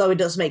 although it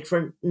does make for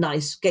a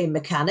nice game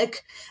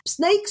mechanic.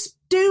 Snakes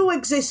do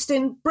exist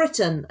in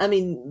Britain, I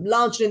mean,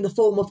 largely in the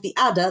form of the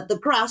adder, the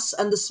grass,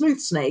 and the smooth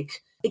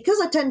snake.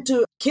 Because I tend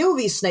to kill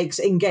these snakes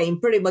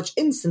in-game pretty much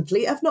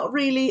instantly, I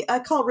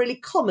can't really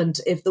comment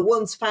if the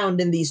ones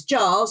found in these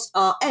jars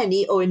are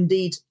any or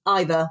indeed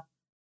either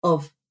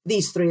of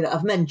these three that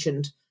I've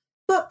mentioned.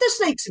 But they're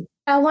snakes.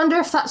 I wonder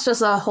if that's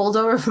just a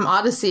holdover from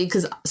Odyssey,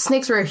 because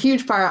snakes were a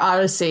huge part of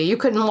Odyssey. You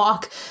couldn't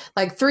walk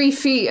 3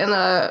 feet in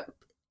a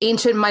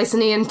ancient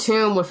Mycenaean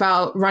tomb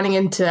without running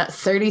into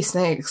 30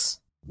 snakes.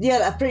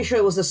 Yeah, I'm pretty sure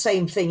it was the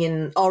same thing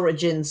in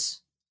Origins.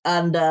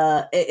 And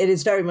it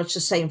is very much the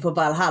same for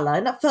Valhalla.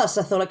 And at first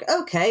I thought,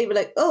 okay,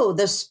 but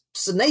there's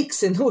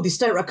snakes in all these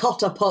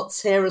terracotta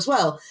pots here as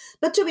well.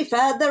 But to be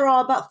fair, there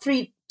are about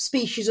 3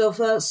 species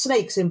of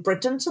snakes in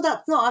Britain, so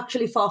that's not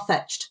actually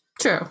far-fetched.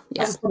 True,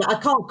 yeah. I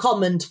can't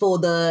comment for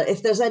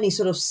if there's any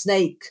sort of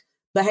snake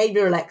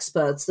behavioral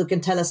experts that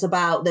can tell us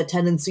about their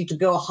tendency to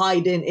go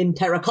hide in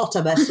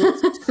terracotta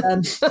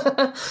vessels.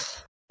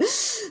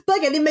 But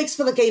again, it makes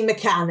for the game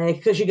mechanic,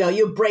 because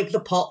you break the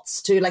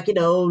pots to,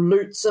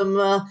 loot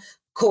some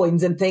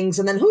coins and things,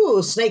 and then,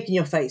 snake in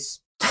your face.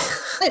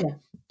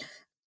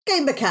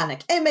 Game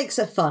mechanic. It makes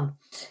it fun.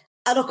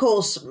 And of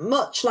course,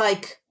 much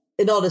like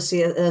in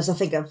Odyssey, as I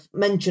think I've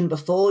mentioned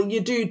before,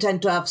 you do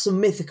tend to have some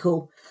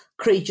mythical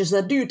creatures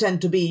that do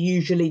tend to be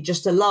usually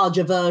just a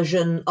larger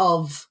version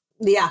of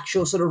the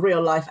actual sort of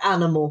real-life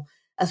animal.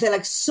 I feel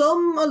like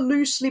some are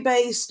loosely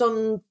based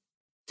on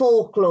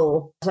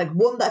folklore.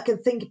 One that I can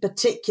think in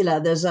particular,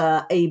 there's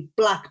a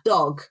black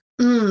dog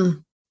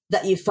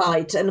that you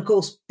fight. And of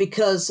course,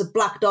 because a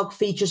black dog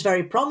features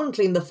very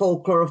prominently in the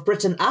folklore of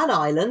Britain and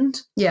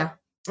Ireland. Yeah.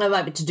 It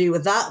might be to do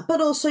with that, but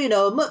also,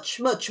 much,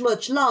 much,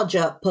 much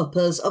larger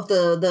puppers of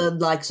the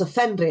likes of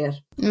Fenrir,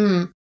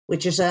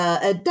 which is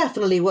a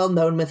definitely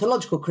well-known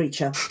mythological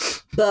creature.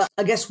 But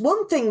I guess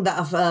one thing that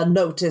I've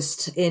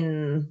noticed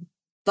in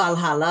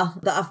Valhalla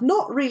that I've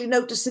not really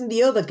noticed in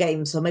the other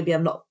games, or maybe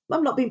I'm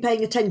not been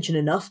paying attention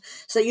enough.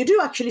 So you do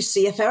actually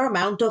see a fair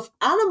amount of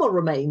animal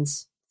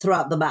remains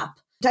throughout the map.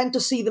 tend to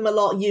see them a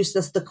lot used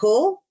as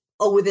decor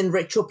or within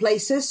ritual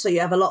places. So you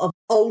have a lot of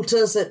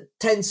altars that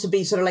tends to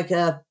be sort of like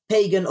a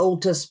pagan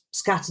altars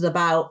scattered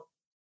about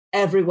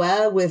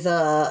everywhere with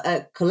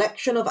a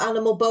collection of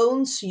animal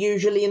bones,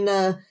 usually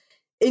in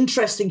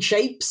interesting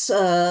shapes.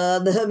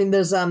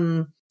 There's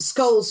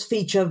skulls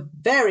feature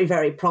very,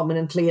 very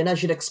prominently, and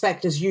as you'd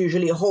expect, is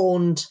usually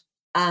horned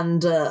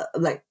and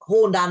like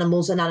horned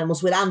animals and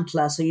animals with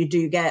antlers. So you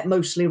do get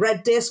mostly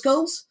red deer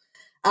skulls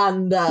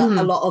and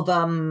a lot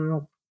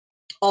of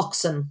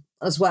oxen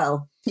as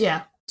well.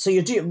 Yeah. So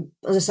you do,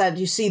 as I said,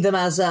 you see them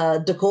as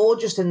decor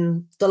just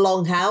in the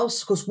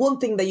longhouse. Because one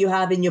thing that you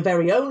have in your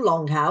very own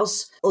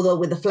longhouse, although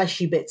with the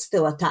fleshy bits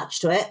still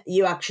attached to it,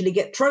 you actually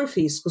get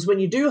trophies. Because when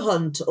you do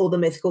hunt all the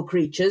mythical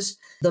creatures,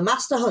 the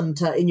master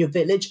hunter in your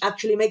village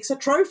actually makes a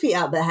trophy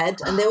out their head,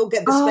 and they all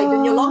get displayed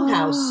in your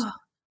longhouse.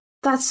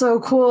 That's so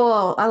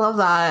cool. I love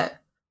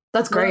that.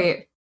 That's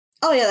great.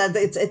 Oh yeah,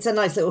 it's a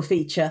nice little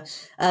feature.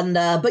 And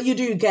but you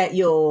do get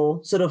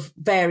your sort of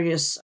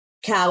various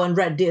cow and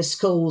red deer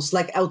skulls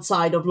like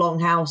outside of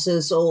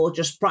longhouses or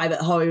just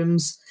private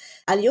homes.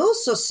 And you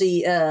also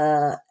see,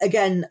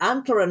 again,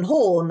 antler and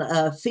horn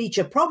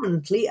feature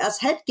prominently as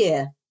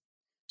headgear.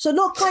 So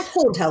not quite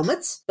horned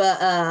helmets, but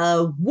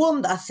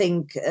one that I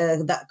think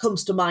that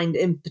comes to mind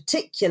in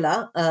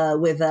particular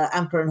with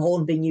antler and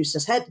horn being used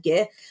as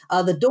headgear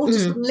are the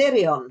Daughters of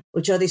Lirion,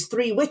 which are these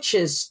 3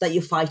 witches that you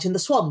fight in the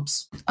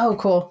swamps. Oh,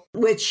 cool.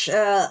 Which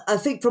I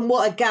think from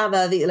what I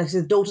gather,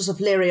 the Daughters of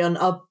Lirion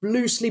are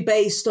loosely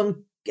based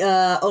on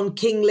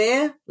King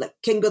Lear, like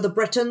King of the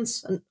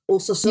Britons, and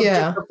also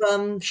subject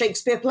of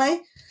Shakespeare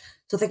play.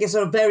 So I think it's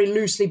sort of very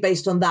loosely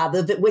based on that.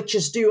 The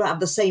witches do have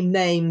the same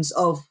names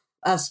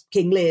as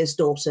King Lear's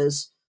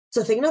daughters.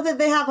 So I think, that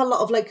they have a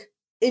lot of like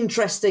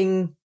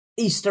interesting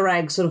Easter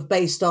eggs sort of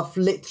based off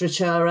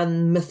literature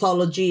and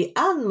mythology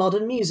and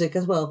modern music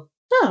as well.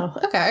 Oh,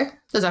 okay.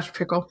 That's actually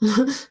pretty cool.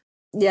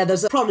 Yeah,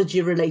 there's a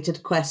Prodigy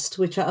related quest,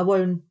 which I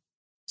won't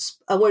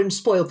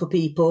spoil for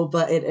people,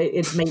 but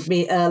it made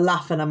me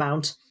laugh an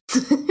amount.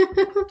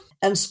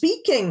 And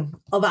speaking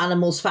of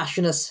animals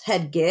fashion as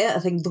headgear, I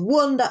think the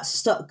one that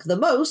stuck the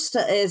most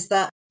is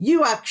that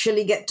you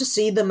actually get to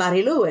see the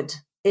Mariluid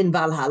in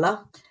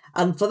Valhalla.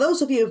 And for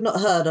those of you who have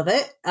not heard of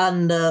it,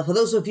 and for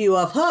those of you who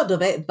have heard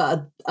of it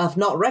but have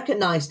not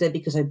recognised it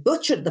because I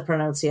butchered the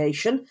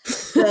pronunciation,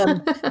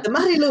 the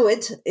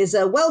Mariluid is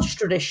a Welsh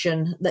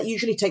tradition that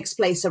usually takes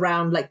place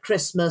around like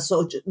Christmas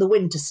or the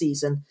winter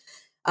season.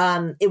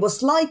 It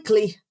was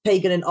likely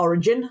pagan in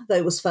origin, though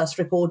it was first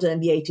recorded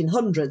in the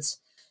 1800s.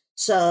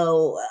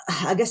 So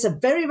I guess a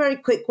very, very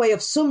quick way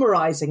of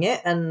summarising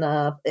it, and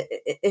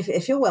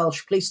if you're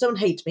Welsh, please don't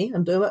hate me,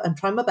 I'm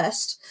trying my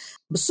best.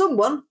 But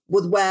someone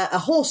would wear a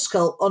horse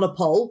skull on a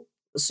pole,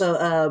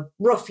 so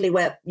roughly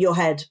where your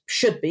head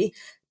should be,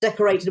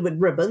 decorated with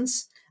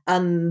ribbons,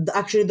 and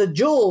actually the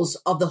jaws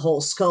of the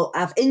horse skull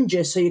have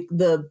hinges, so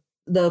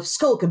the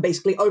skull can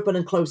basically open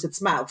and close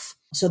its mouth.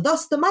 So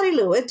thus the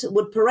Mariluid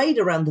would parade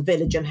around the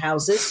village and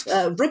houses,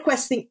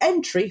 requesting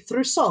entry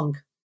through song.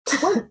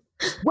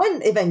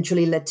 When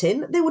eventually let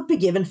in, they would be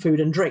given food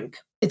and drink.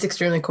 It's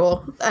extremely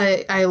cool.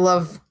 I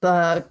love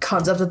the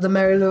concept of the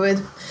Mariluid.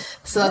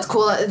 So that's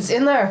cool that it's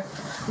in there.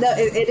 No,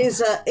 it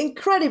is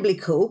incredibly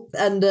cool.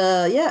 And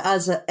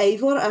as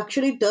Eivor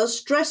actually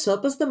does dress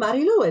up as the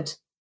Mariluid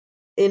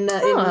in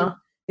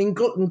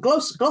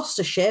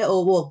Gloucestershire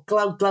or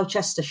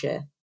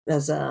Gloucestershire,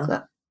 as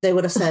they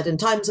would have said in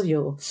times of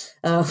yore.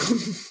 Now,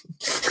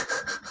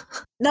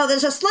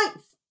 there's a slight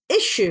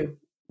issue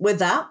with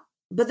that.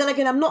 But then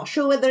again, I'm not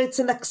sure whether it's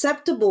an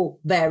acceptable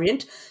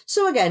variant.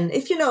 So again,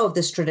 if you know of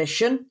this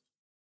tradition,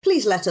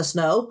 please let us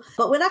know.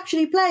 But when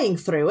actually playing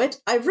through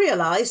it, I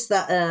realised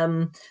that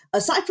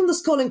aside from the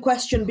skull in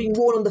question being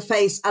worn on the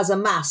face as a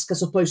mask,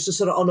 as opposed to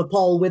sort of on a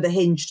pole with the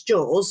hinged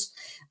jaws,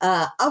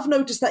 I've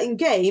noticed that in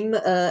game,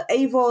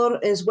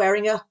 Eivor is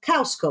wearing a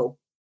cow skull,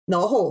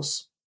 not a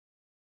horse.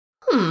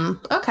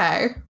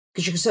 Okay.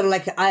 Because you can sort of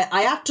like,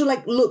 I had to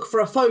like look for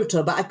a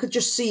photo, but I could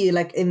just see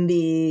like in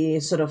the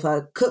sort of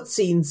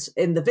cutscenes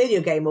in the video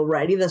game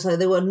already,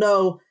 there were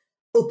no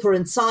upper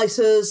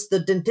incisors, the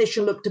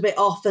dentition looked a bit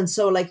off, and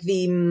so like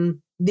the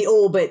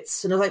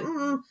orbits, and I was like,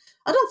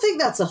 I don't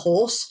think that's a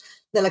horse.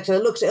 Then like I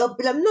looked it up,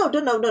 be like,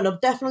 no,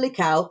 definitely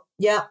cow.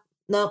 Yeah,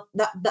 no,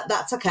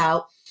 that's a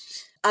cow.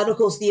 And of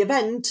course the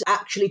event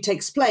actually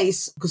takes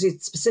place, because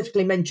it's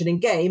specifically mentioned in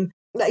game,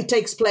 it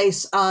takes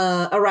place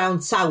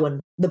around Samhain,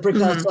 the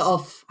precursor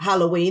of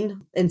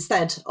Halloween,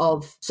 instead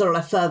of sort of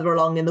like further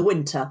along in the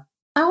winter.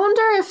 I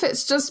wonder if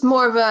it's just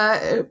more of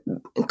a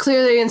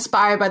clearly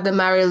inspired by the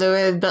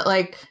Mariluid, but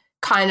like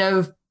kind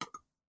of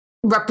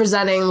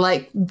representing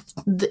like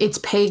its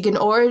pagan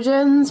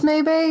origins,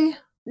 maybe?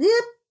 Yeah,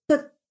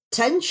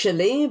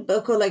 potentially,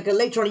 because like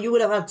later on you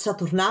would have had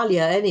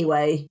Saturnalia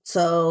anyway.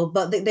 So,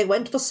 but they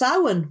went for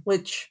Samhain,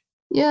 which...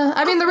 Yeah,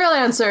 I mean, the real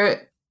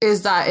answer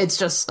is that it's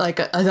just like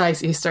a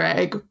nice Easter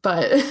egg,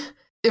 but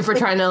if we're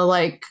trying to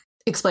like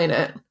explain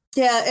it.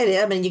 Yeah,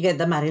 I mean, you get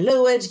the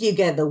Mariluid, you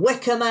get the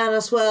Wicker Man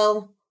as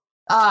well.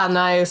 Ah,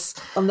 nice.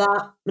 On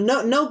that,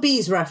 no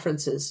bees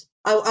references.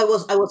 I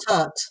was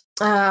hurt.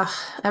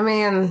 I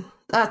mean,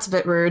 that's a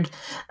bit rude.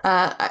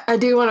 I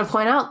do want to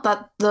point out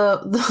that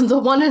the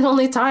one and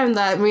only time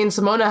that me and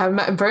Simona have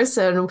met in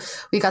person,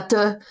 we got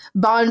to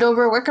bond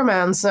over Wicker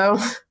Man, so...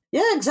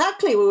 Yeah,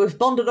 exactly. We've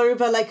bonded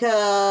over like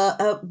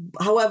a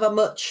however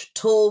much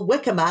tall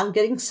Wicker Man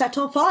getting set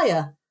on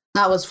fire.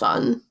 That was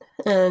fun.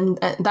 And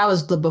that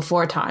was the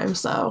before time,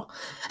 so...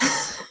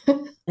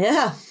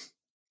 Yeah.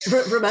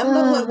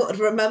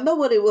 Remember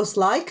what it was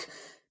like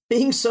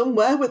being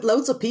somewhere with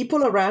loads of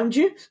people around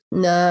you?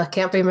 Nah,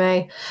 can't be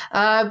me.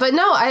 But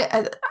no,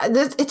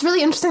 it's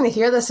really interesting to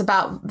hear this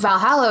about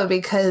Valhalla,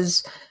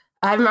 because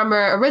I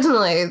remember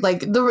originally,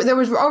 like, there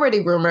was already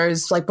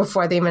rumors, like,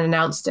 before they even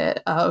announced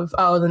it, of,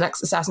 oh, the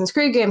next Assassin's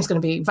Creed game is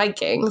going to be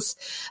Vikings.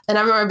 And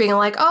I remember being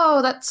like,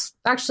 oh, that's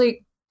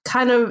actually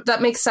kind of,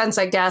 that makes sense,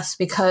 I guess,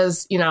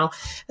 because, you know,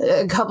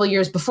 a couple of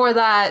years before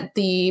that,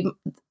 the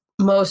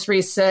most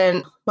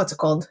recent, what's it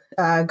called?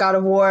 God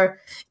of War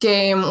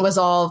game was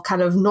all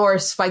kind of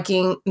Norse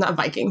Viking, not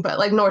Viking, but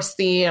like Norse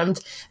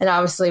themed. And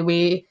obviously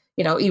we,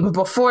 you know, even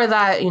before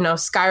that, you know,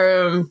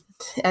 Skyrim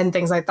and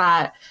things like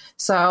that.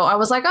 So I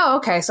was like, oh,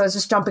 okay. So I was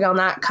just jumping on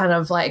that kind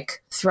of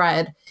like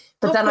thread.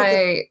 But then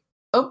I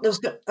was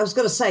going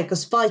to say,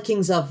 because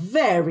Vikings are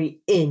very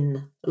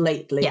in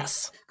lately.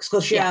 Yes.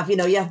 Because you have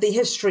the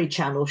History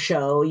Channel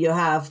show, you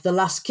have The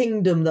Last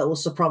Kingdom that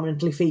also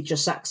prominently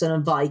features Saxon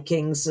and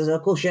Vikings. And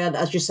of course, you had,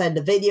 as you said,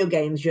 the video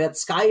games, you had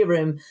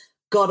Skyrim,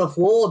 God of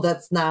War,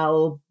 that's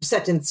now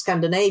set in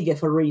Scandinavia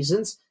for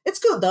reasons. It's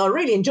good though, I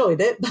really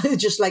enjoyed it, but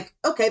it's just like,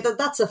 okay,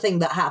 that's a thing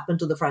that happened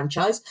to the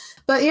franchise.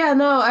 But yeah,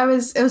 no, I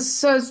was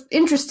so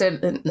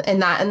interested in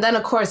that. And then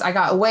of course I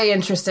got way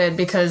interested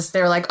because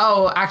they were like,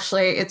 oh,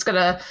 actually it's going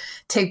to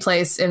take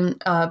place in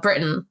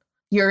Britain.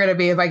 You're going to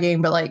be a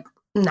Viking, but like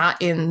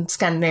not in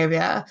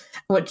Scandinavia,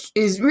 which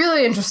is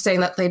really interesting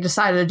that they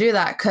decided to do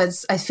that,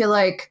 because I feel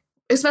like,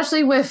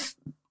 especially with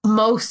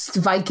most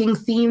Viking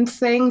themed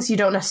things, you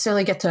don't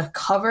necessarily get to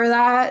cover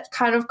that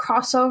kind of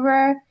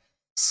crossover.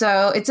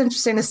 So it's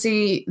interesting to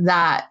see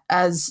that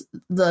as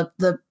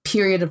the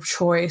period of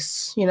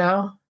choice, you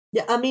know?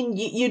 Yeah, I mean,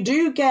 you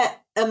do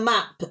get a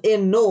map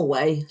in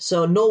Norway.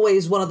 So Norway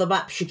is one of the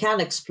maps you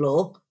can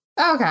explore.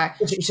 Okay.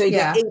 So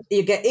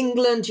you get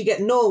England, you get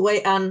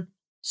Norway, and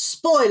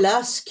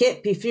spoiler,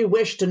 skip if you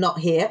wish to not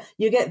hear,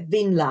 you get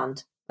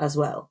Vinland as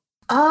well.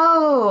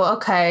 Oh,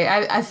 okay.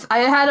 I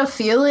had a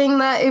feeling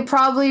that you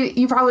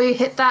probably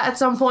hit that at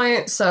some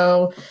point,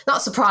 so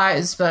not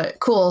surprised, but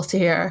cool to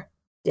hear.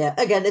 Yeah,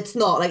 again, it's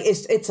not like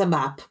it's a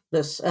map.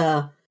 There's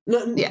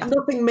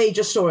nothing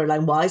major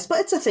storyline wise, but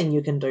it's a thing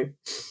you can do.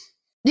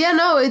 Yeah,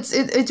 no, it's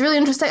really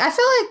interesting. I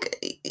feel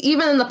like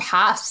even in the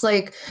past,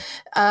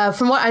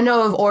 from what I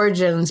know of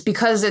Origins,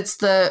 because it's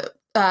the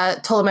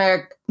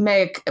Ptolemaic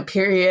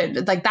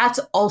period, like that's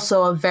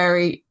also a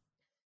very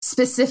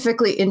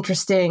specifically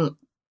interesting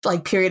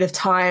period of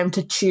time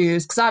to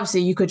choose, because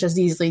obviously you could just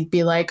easily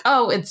be like,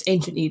 oh, it's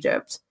ancient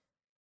Egypt,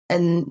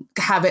 and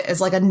have it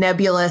as like a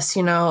nebulous,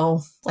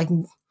 like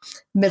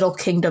Middle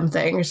Kingdom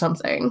thing or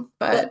something.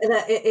 But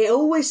it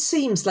always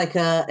seems like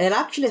and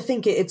actually I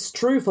think it's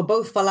true for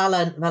both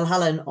Valhalla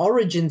and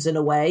Origins in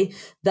a way,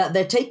 that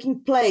they're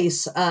taking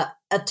place at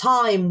a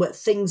time where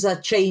things are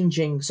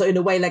changing. So in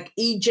a way, like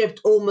Egypt,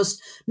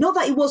 almost not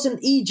that it wasn't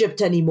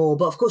Egypt anymore,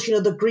 but of course,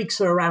 the Greeks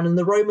were around and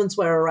the Romans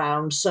were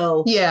around.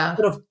 So yeah,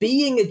 sort of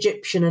being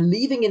Egyptian and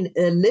living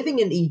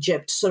in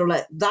Egypt, sort of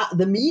like that,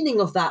 the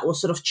meaning of that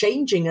was sort of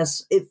changing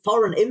as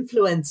foreign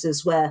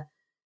influences were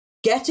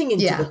getting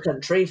into the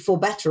country, for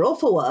better or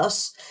for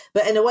worse.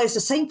 But in a way, it's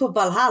the same for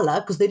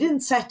Valhalla, because they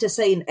didn't set to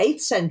say in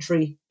 8th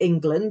century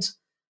England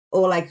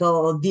or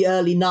the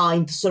early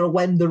 9th, sort of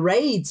when the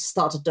raids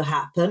started to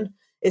happen.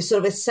 It's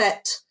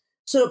set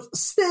sort of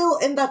still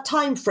in that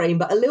time frame,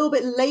 but a little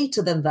bit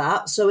later than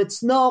that. So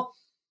it's not,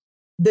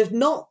 they've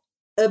not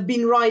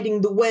been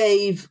riding the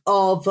wave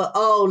of,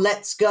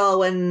 let's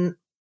go and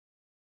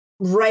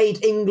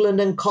raid England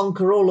and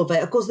conquer all of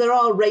it. Of course, there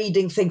are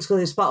raiding things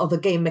because it's part of the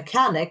game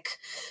mechanic,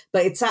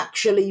 but it's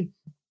actually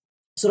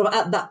sort of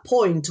at that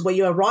point where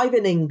you arrive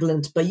in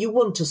England, but you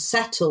want to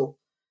settle.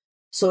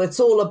 So it's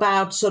all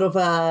about sort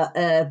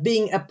of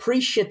being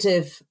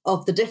appreciative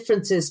of the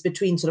differences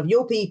between sort of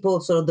your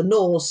people, sort of the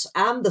Norse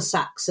and the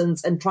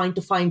Saxons, and trying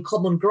to find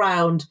common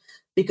ground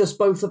because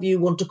both of you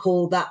want to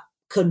call that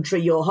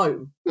country your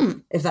home,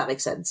 if that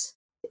makes sense.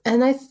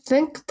 And I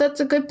think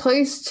that's a good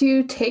place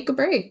to take a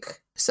break.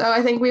 So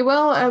I think we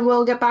will, and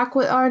we'll get back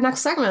with our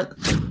next segment.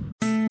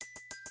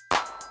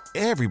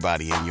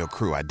 Everybody in your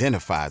crew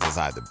identifies as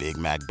either Big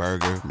Mac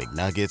Burger,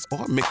 McNuggets,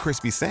 or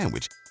McCrispy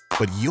Sandwich.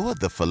 But you're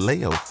the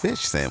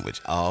Filet-O-Fish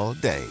Sandwich all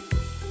day.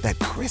 That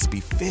crispy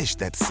fish,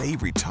 that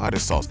savory tartar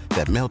sauce,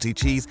 that melty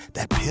cheese,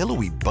 that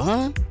pillowy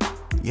bun.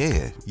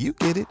 Yeah, you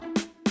get it.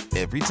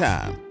 Every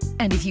time.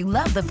 And if you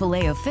love the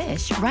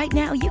Filet-O-Fish, right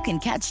now you can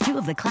catch 2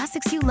 of the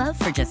classics you love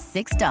for just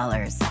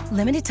 $6.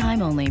 Limited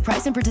time only.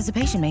 Price and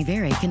participation may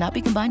vary. Cannot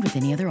be combined with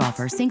any other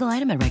offer. Single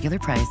item at regular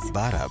price.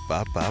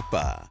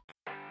 Ba-da-ba-ba-ba.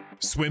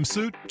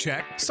 Swimsuit?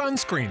 Check.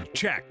 Sunscreen?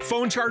 Check.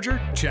 Phone charger?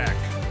 Check.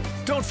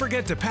 Don't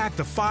forget to pack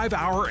the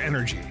 5-Hour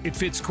Energy. It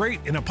fits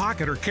great in a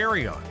pocket or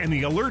carry-on, and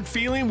the alert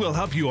feeling will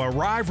help you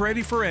arrive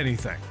ready for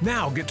anything.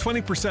 Now get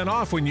 20%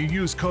 off when you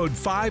use code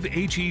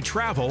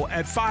 5HETRAVEL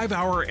at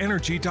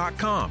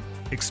 5hourenergy.com.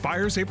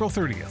 Expires April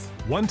 30th.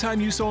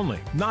 One-time use only.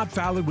 Not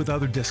valid with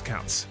other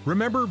discounts.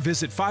 Remember,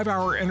 visit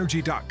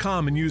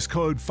 5hourenergy.com and use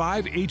code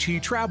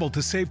 5HETRAVEL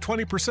to save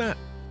 20%.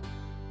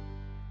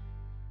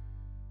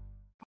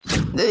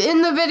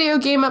 In the video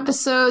game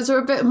episodes, we're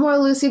a bit more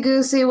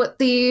loosey-goosey with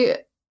the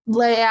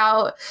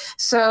layout.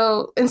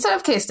 So instead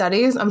of case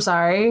studies, I'm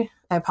sorry,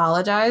 I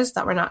apologize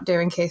that we're not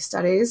doing case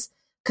studies,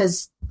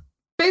 because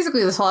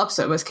basically this whole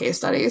episode was case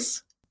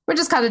studies. We're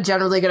just kind of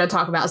generally going to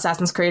talk about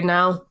Assassin's Creed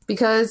now,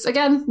 because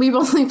again, we've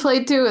only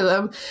played 2 of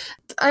them.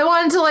 I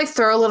wanted to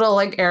throw a little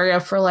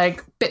area for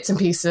bits and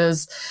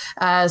pieces.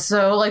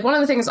 So one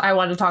of the things I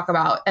wanted to talk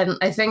about, and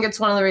I think it's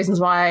one of the reasons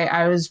why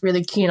I was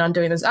really keen on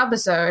doing this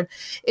episode,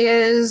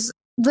 is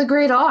the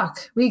Great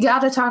Auk. We got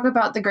to talk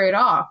about the Great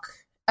Auk.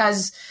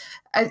 As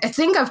I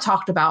think I've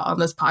talked about on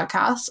this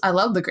podcast, I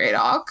love the Great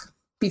Auk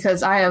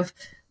because I have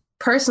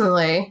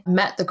personally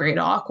met the Great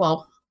Auk.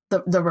 Well,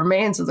 the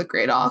remains of the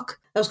Great Auk.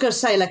 I was going to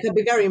say, I'd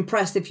be very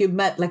impressed if you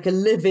met a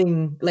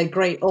living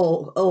Great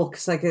Auk.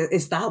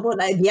 Is that what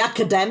the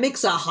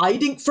academics are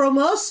hiding from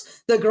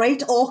us? The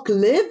Great Auk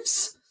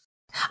lives?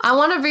 I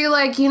want to be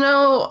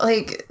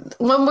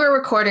when we're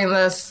recording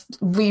this,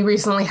 we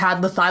recently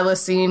had the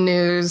thylacine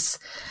news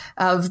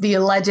of the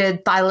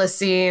alleged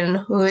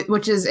thylacine,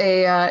 which is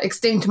a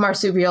extinct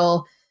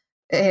marsupial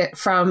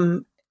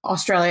from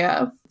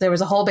Australia. There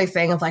was a whole big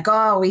thing of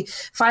we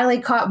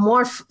finally caught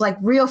more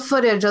real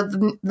footage of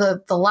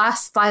the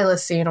last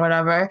thylacine or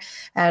whatever.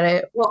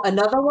 And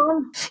another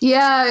one?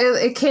 Yeah,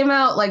 it came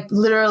out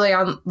literally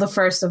on the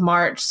 1st of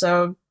March,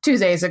 so 2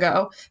 days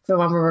ago from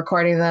when we're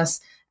recording this.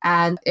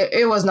 And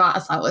it was not a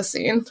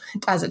thylacine,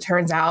 as it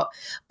turns out.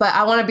 But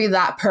I want to be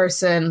that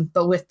person,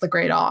 but with the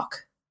Great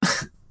Auk.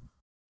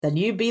 Then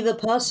you be the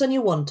person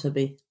you want to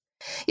be.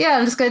 Yeah,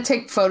 I'm just going to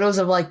take photos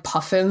of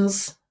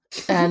puffins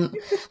and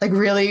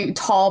really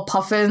tall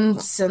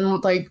puffins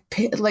and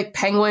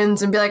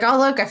penguins and be oh,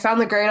 look, I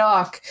found the Great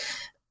Auk.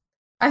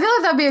 I feel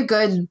that'd be a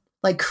good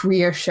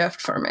career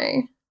shift for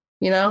me,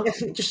 you know?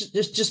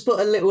 just put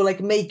a little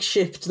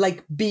makeshift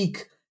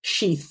beak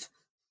sheath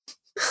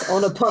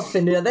on a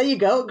puffin. Yeah, there you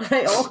go,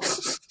 Great Auk.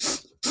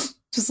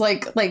 Just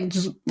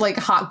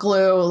hot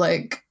glue,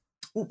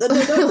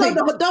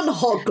 don't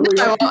hot glue.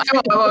 I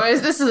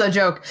won't. This is a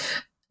joke.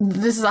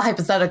 This is a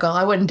hypothetical.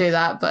 I wouldn't do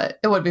that, but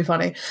it would be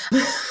funny.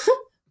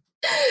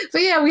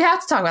 But yeah, we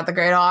have to talk about the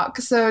Great Auk.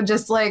 So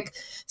just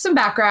some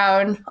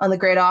background on the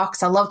Great Auk.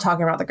 I love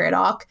talking about the Great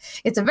Auk.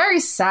 It's a very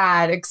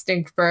sad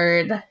extinct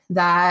bird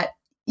that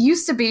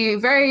used to be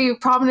very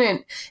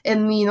prominent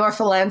in the North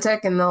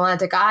Atlantic and the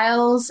Atlantic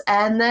Isles,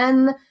 and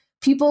then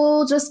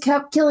people just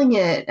kept killing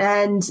it.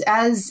 And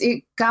as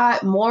it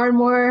got more and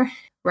more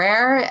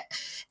rare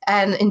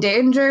and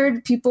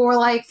endangered, people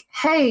were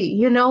hey,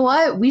 you know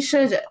what? We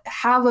should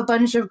have a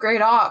bunch of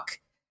Great Auk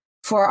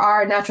for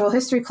our natural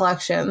history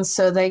collections.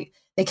 So they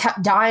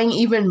kept dying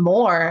even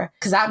more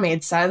because that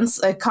made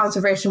sense.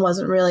 Conservation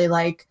wasn't really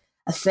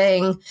a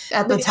thing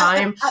at the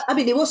time.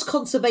 It was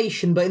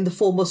conservation, but in the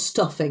form of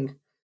stuffing.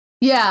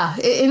 Yeah,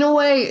 in a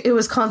way it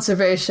was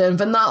conservation,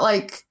 but not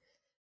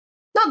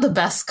the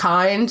best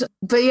kind.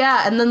 But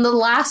yeah, and then the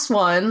last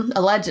one,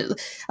 allegedly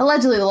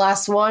the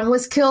last one,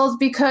 was killed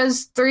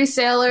because 3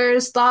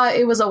 sailors thought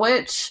it was a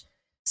witch.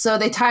 So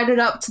they tied it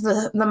up to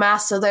the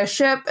mast of their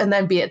ship and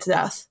then beat it to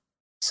death.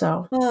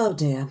 So. Oh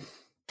dear.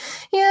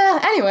 Yeah,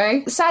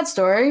 anyway, sad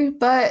story,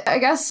 but I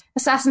guess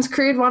Assassin's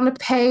Creed wanted to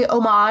pay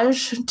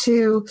homage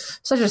to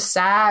such a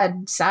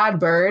sad, sad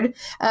bird,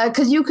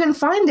 because you can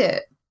find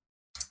it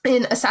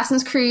in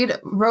Assassin's Creed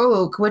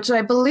Rogue, which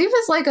I believe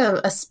is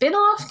a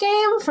spin-off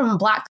game from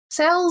Black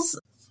Sails.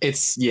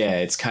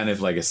 It's kind of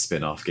like a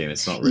spin-off game.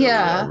 It's not really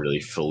a really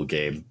full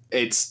game.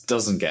 It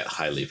doesn't get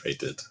highly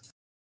rated.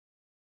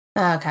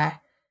 Okay.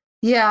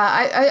 Yeah,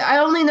 I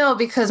only know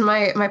because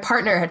my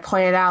partner had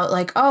pointed out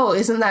oh,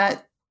 isn't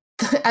that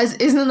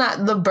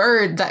the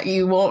bird that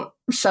you won't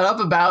shut up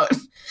about?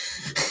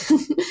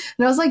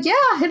 And I was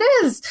yeah,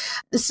 it is.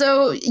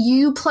 So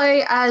you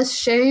play as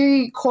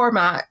Shay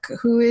Cormac,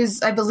 who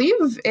is, I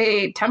believe,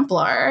 a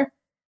Templar.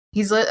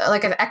 He's an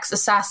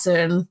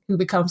ex-assassin who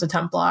becomes a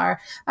Templar.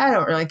 I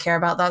don't really care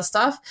about that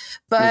stuff,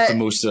 but it's the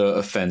most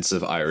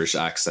offensive Irish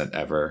accent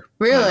ever.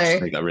 Really? I just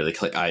think that really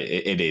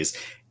it is.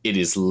 It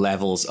is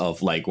levels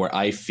of where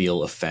I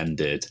feel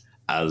offended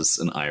as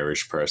an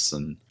Irish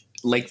person,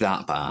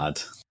 that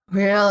bad.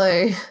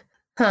 Really?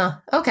 Huh.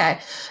 Okay.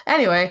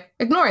 Anyway,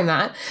 ignoring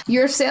that,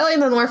 you're sailing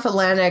the North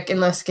Atlantic in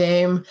this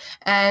game,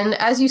 and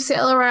as you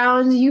sail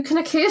around, you can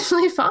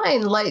occasionally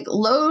find like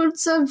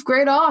loads of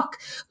Great Auk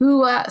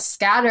who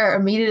scatter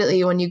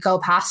immediately when you go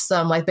past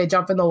them, like they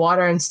jump in the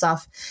water and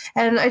stuff.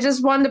 And I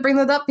just wanted to bring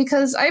that up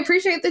because I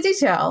appreciate the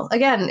detail.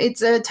 Again,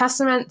 it's a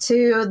testament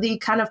to the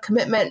kind of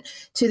commitment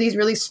to these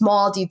really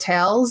small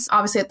details.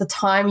 Obviously, at the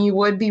time, you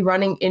would be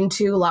running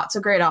into lots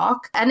of Great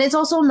Auk, and it's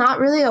also not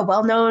really a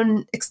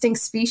well-known extinct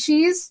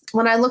species.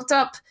 When I looked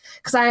up,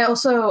 because I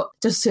also,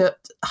 just to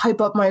hype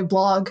up my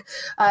blog,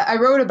 I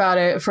wrote about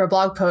it for a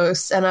blog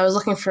post, and I was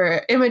looking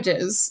for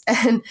images,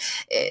 and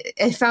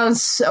I found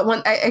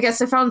I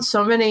found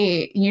so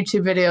many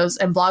YouTube videos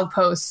and blog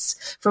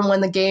posts from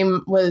when the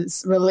game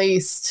was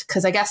released,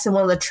 because I guess in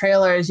one of the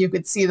trailers you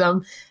could see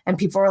them, and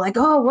people were like,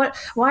 "Oh,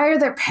 why are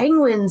there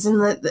penguins in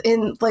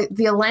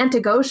the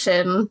Atlantic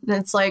Ocean?" And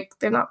it's like,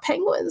 they're not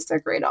penguins, they're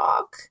Great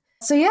Auk.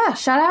 So yeah,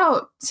 shout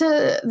out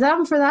to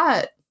them for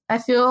that. I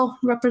feel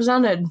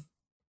represented.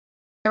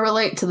 I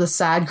relate to the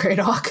sad Great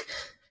Auk.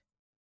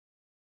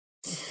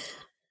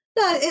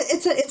 No,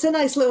 it's a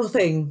nice little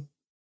thing.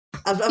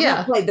 I've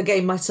not played the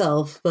game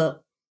myself,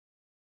 but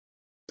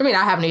I mean,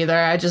 I haven't either.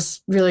 I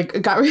just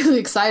got really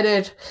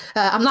excited.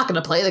 I'm not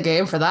going to play the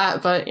game for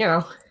that, but you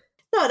know.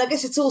 No, and I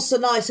guess it's also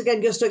nice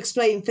again just to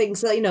explain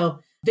things that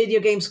video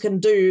games can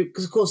do,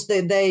 because of course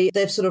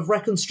they've sort of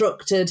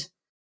reconstructed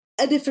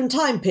a different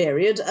time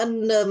period,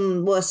 and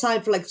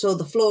aside from sort of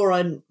the flora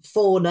and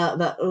fauna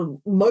that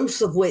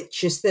most of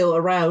which is still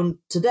around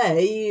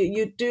today,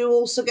 you do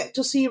also get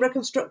to see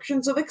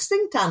reconstructions of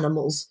extinct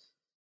animals,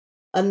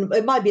 and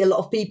it might be a lot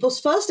of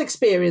people's first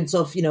experience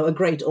of a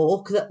Great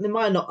Auk that they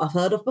might not have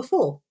heard of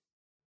before.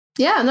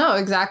 Yeah, no,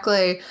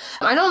 exactly.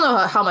 I don't know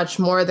how much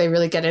more they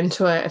really get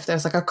into it, if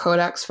there's a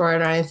codex for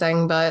it or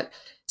anything, but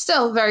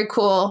still very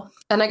cool.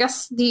 And I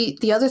guess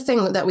the other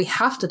thing that we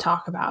have to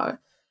talk about,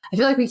 I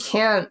feel like we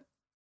can't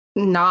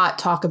not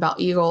talk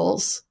about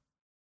eagles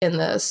in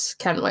this,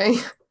 can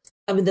we?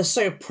 I mean, they're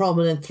so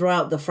prominent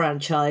throughout the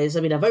franchise. I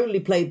mean, I've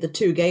only played the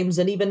 2 games,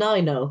 and even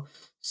I know.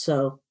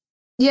 So,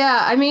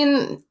 yeah, I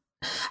mean,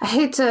 I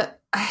hate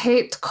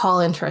to call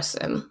in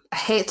Tristan. I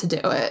hate to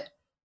do it,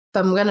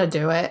 but I'm gonna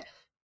do it.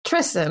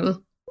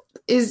 Tristan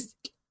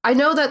I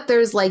know that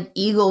there's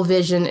eagle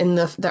vision in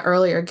the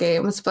earlier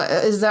games, but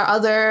is there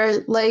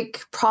other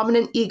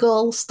prominent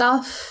eagle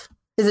stuff?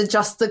 Is it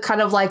just the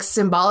kind of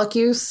symbolic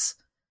use?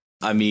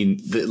 I mean,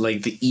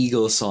 the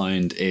eagle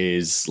sound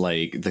is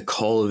the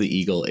call of the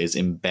eagle is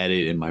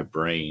embedded in my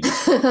brain.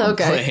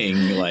 Okay.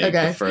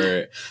 Playing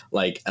for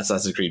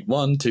Assassin's Creed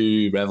 1,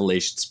 2,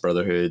 Revelations,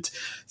 Brotherhood,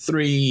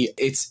 3.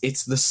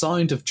 It's the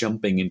sound of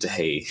jumping into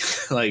hay.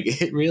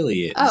 It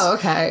really is. Oh,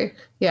 okay.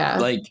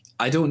 Yeah.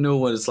 I don't know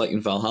what it's like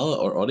in Valhalla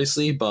or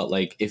Odyssey, but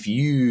if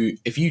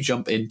you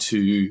jump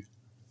into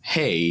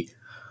hay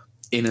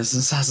in an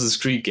Assassin's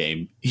Creed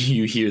game,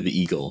 you hear the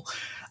eagle.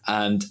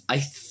 And I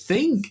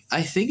think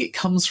it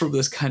comes from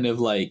this kind of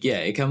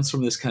it comes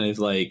from this kind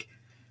of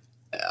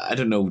I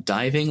don't know,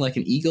 diving like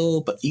an eagle,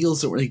 but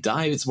eagles don't really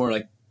dive. It's more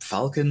like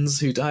falcons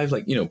who dive,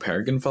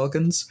 peregrine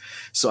falcons.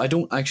 So I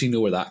don't actually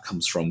know where that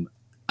comes from.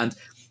 And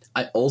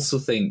I also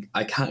think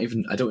I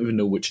don't even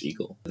know which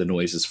eagle the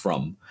noise is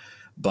from,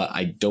 but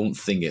I don't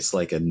think it's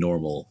a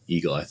normal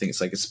eagle. I think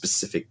it's a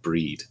specific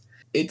breed.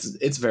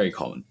 It's very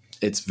common.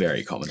 It's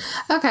very common.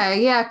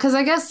 Okay, yeah, because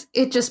I guess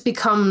it just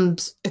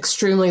becomes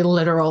extremely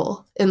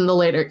literal in the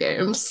later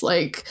games.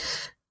 Like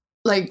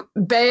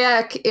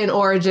Bayek in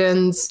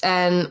Origins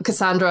and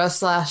Cassandra /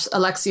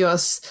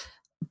 Alexios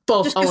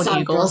both own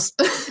eagles.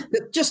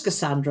 Just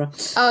Cassandra.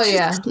 Oh,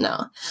 yeah,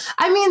 no.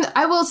 I mean,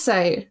 I will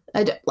say,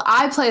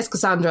 I play as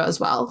Cassandra as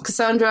well.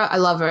 Cassandra, I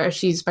love her.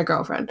 She's my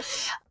girlfriend.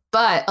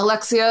 But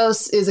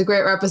Alexios is a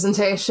great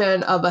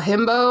representation of a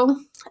himbo,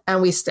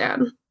 and we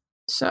stan.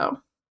 So...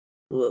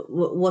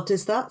 What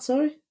is that?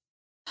 Sorry.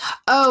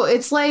 Oh,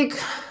 it's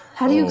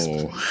how do you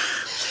explain?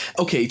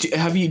 Okay,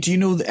 do you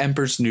know The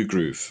Emperor's New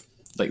Groove,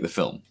 the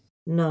film?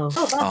 No.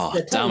 Oh,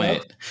 damn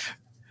it!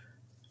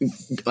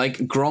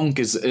 Gronk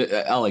is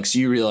Alex.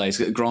 You realize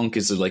that Gronk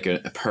is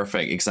a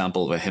perfect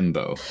example of a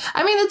himbo.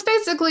 I mean, it's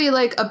basically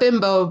a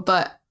bimbo,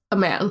 but a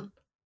man.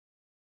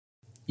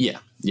 Yeah,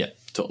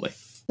 totally.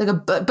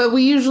 But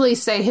we usually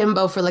say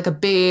himbo for a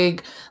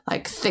big,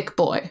 thick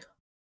boy.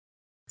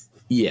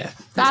 Yeah.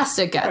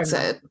 Bastet gets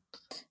it.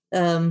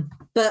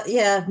 But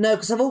yeah, no,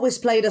 because I've always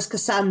played as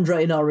Cassandra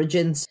in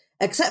Origins,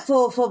 except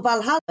for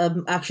Valhalla,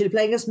 I'm actually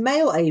playing as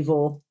male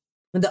Eivor.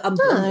 I'm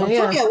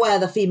fully aware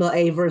the female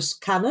Eivor is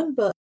canon,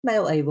 but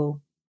male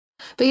Eivor.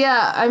 But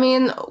yeah, I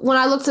mean, when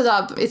I looked it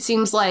up, it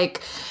seems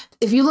like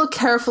if you look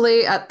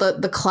carefully at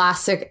the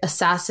classic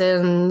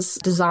Assassin's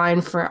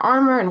design for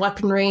armor and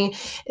weaponry,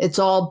 it's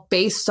all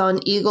based on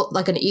an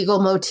eagle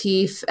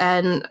motif.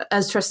 And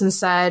as Tristan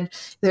said,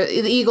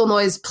 the eagle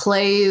noise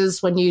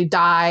plays when you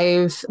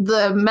dive.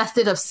 The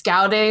method of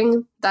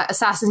scouting that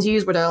assassins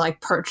use, where they're like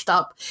perched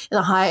up in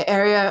a high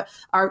area,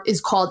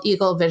 is called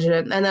eagle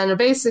vision. And then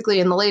basically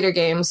in the later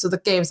games, so the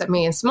games that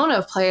me and Simona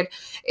have played,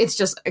 it's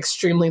just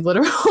extremely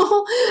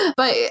literal.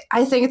 But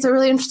I think it's a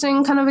really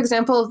interesting kind of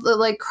example of the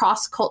like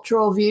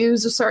cross-cultural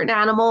views of certain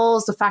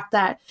animals. The fact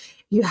that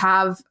you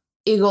have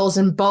eagles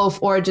in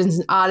both Origins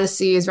and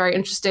Odyssey is very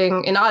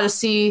interesting. In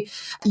Odyssey,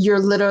 you're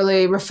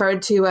literally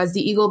referred to as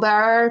the eagle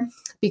bearer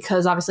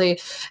because obviously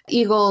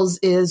eagles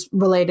is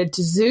related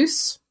to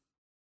Zeus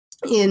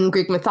in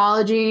Greek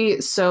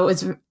mythology. So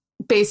it's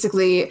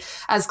basically,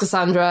 as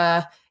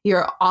Cassandra,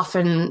 you're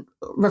often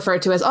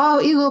referred to as,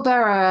 eagle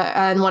bearer.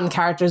 And one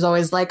character is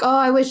always like,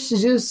 I wish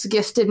Zeus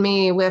gifted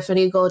me with an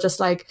eagle just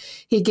like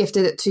he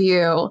gifted it to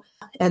you.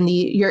 And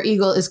your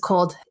eagle is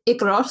called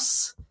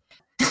Icaros,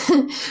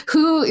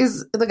 who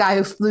is the guy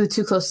who flew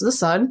too close to the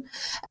sun.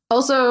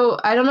 Also,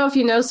 I don't know if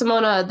you know,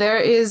 Simona, there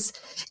is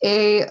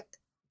a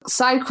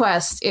side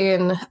quest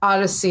in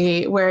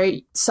Odyssey where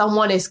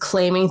someone is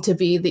claiming to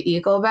be the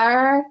eagle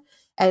bearer,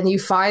 and you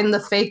find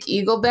the fake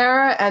eagle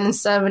bearer, and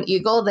instead of an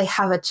eagle, they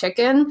have a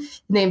chicken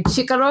named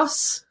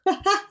Chikaros.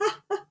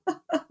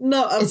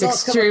 No, it's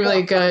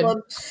extremely good.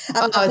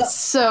 It's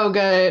so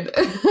good.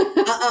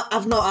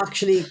 I've not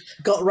actually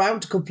got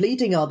around to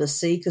completing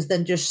Odyssey because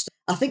then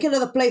I think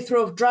another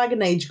playthrough of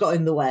Dragon Age got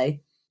in the way.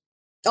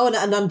 Oh,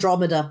 and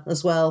Andromeda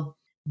as well.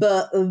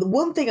 But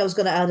one thing I was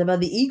going to add about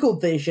the eagle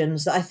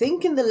visions, I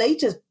think in the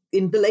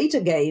later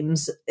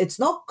games, it's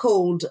not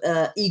called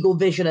eagle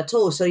vision at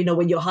all. So,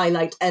 when you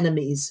highlight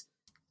enemies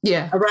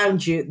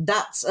around you,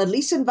 that's, at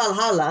least in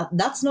Valhalla,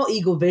 that's not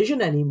eagle vision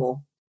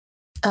anymore.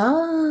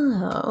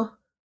 Oh,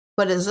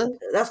 what is it?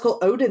 That's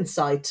called Odin's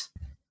Sight.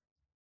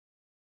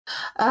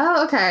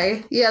 Oh,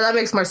 okay. Yeah, that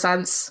makes more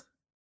sense.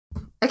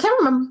 I can't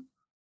remember.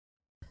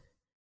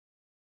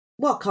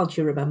 What can't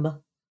you remember?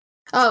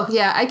 Oh,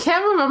 yeah. I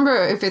can't remember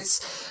if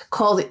it's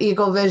called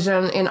Eagle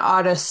Vision in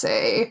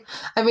Odyssey.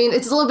 I mean,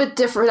 it's a little bit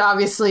different,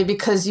 obviously,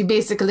 because you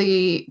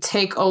basically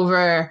take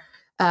over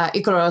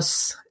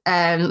Icaros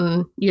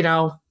and,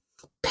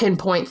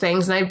 pinpoint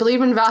things. And I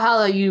believe in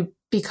Valhalla, you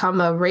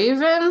become a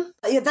raven.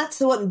 Yeah, that's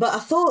the one. But I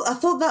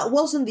thought that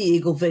wasn't the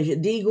Eagle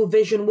Vision. The Eagle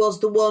Vision was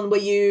the one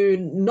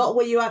not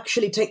where you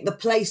actually take the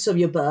place of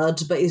your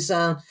bird, but is,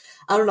 I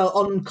don't know,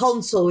 on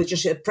console, it's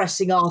just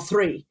pressing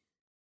R3.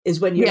 Is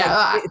when it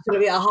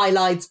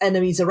highlights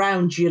enemies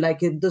around you.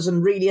 Like, it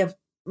doesn't really have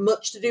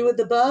much to do with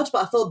the bird,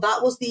 but I thought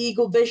that was the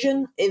eagle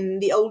vision in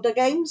the older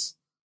games.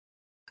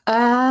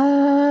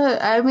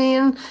 I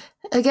mean,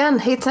 again,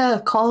 hate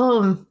to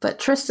call him, but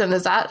Tristan,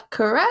 is that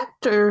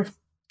correct, or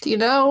do you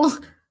know?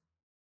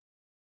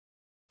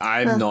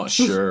 I'm not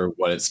sure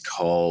what it's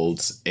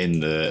called in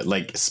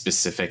the,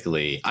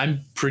 specifically. I'm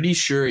pretty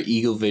sure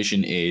eagle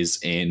vision is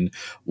in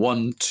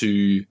 1,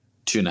 2,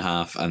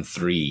 2.5, and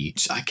 3.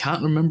 I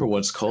can't remember what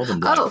it's called in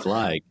Black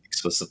Flag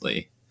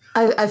explicitly.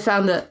 I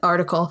found an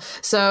article.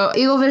 So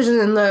Eagle Vision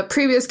in the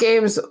previous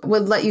games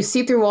would let you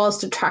see through walls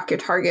to track your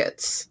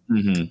targets.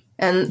 Mm-hmm.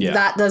 And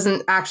that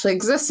doesn't actually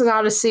exist in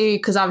Odyssey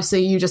because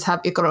obviously you just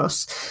have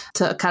Icaros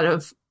to kind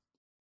of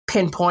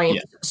pinpoint.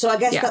 Yeah. So I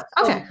guess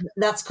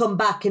that's come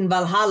back in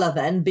Valhalla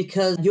then,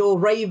 because your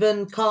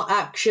Raven can't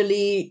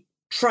actually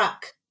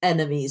track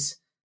enemies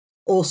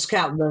or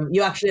scout them.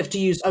 You actually have to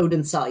use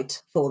Odin's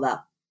Sight for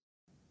that.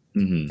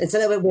 Mm-hmm. It's a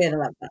little bit weird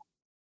like that.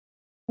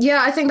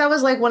 Yeah, I think that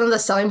was one of the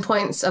selling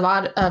points of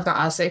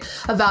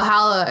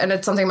Valhalla, and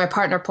it's something my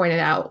partner pointed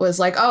out was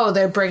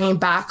they're bringing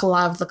back a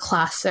lot of the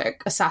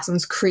classic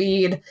Assassin's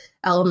Creed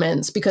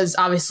elements, because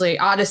obviously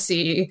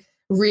Odyssey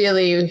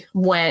really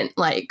went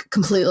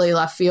completely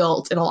left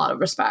field in a lot of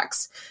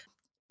respects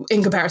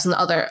in comparison to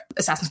other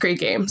Assassin's Creed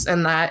games,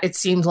 and that it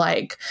seemed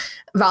like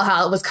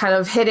Valhalla was kind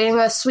of hitting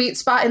a sweet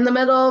spot in the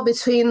middle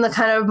between the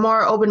kind of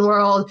more open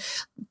world,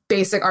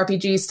 basic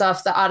RPG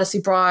stuff that Odyssey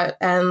brought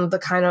and the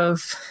kind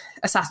of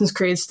Assassin's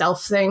Creed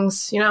stealth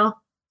things, You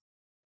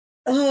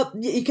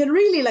can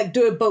really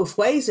do it both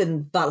ways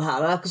in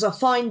Valhalla, because I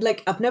find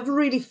I've never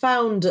really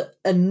found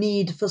a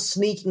need for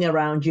sneaking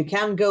around. You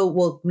can go,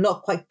 well,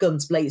 not quite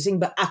guns blazing,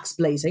 but axe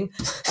blazing,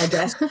 I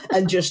guess,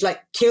 and just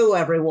kill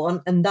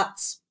everyone, and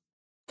that's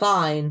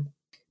fine.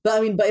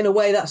 But in a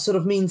way that sort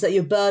of means that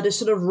your bird is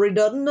sort of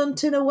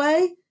redundant in a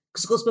way,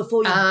 because of course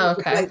before you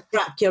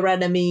track your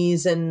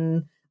enemies,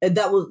 and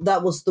that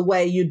was the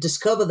way you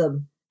discover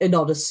them in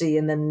Odyssey,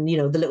 and then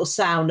the little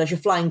sound as you're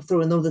flying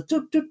through, and all the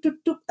toop, toop, toop,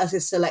 toop, as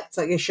it selects,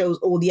 it shows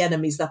all the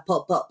enemies that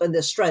pop up and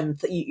their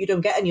strength. You don't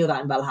get any of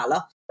that in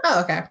Valhalla.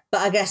 Oh, okay. But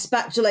I guess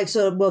back to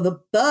the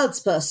birds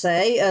per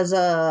se, as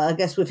I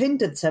guess we've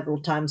hinted several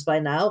times by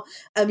now.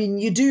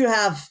 You do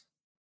have,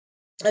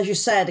 as you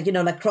said,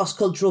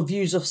 cross-cultural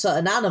views of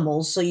certain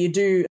animals. So you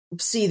do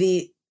see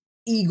the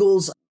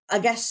eagles, I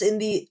guess, in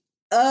the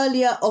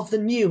earlier of the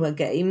newer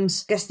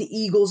games. I guess the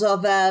eagles are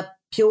there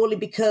purely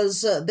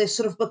because they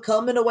sort of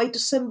become in a way to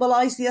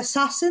symbolize the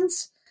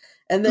assassins.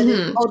 And then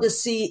in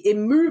Odyssey, it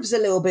moves a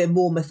little bit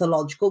more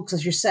mythological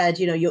because, as you said,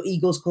 you know, your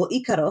eagle's called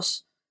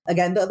Icarus.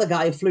 Again, the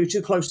guy who flew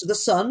too close to the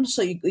sun.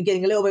 So you're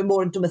getting a little bit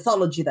more into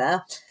mythology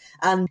there.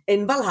 And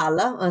in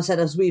Valhalla, I said,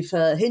 as we've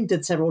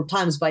hinted several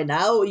times by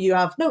now, you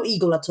have no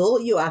eagle at all.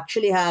 You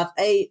actually have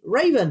a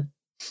raven,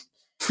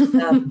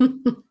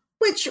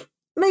 which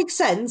makes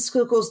sense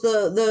because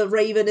the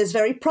raven is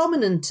very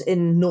prominent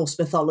in Norse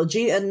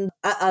mythology. And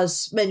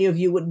as many of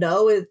you would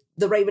know,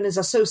 the raven is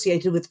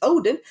associated with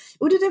Odin,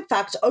 who did in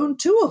fact own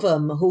two of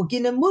them,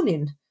 Hugin and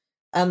Munin.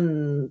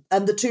 And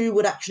the two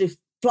would actually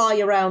fly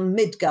around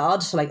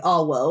Midgard, so like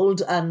our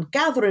world, and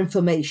gather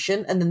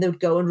information, and then they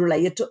would go and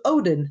relay it to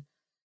Odin.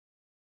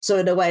 So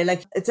in a way,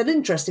 like, it's an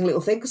interesting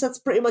little thing because that's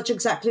pretty much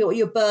exactly what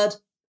your bird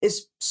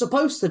is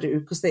supposed to do,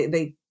 because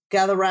they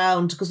gather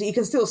around, because you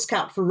can still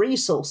scout for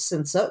resources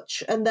and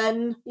such, and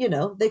then, you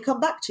know, they come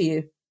back to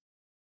you.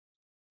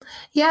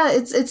 Yeah,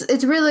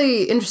 it's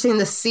really interesting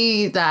to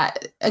see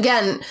that,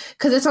 again,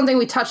 because it's something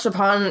we touched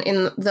upon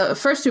in the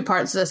first two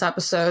parts of this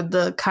episode,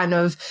 the kind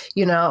of,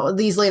 you know,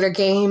 these later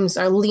games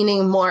are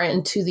leaning more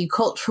into the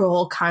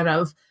cultural kind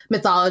of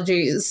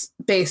mythologies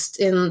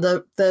based in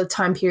the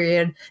time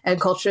period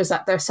and cultures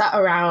that they're set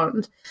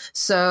around.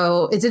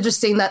 So it's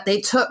interesting that they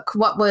took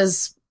what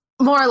was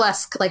more or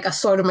less like a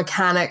sort of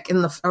mechanic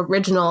in the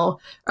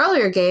original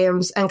earlier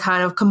games and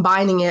kind of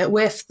combining it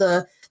with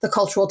the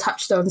cultural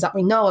touchstones that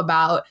we know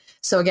about.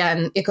 So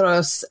again,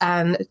 Icarus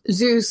and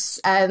Zeus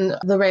and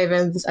the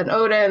ravens and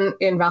Odin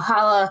in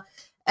Valhalla,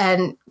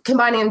 and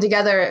combining them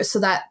together so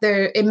that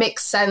it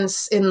makes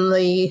sense in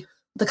the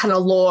kind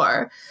of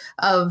lore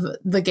of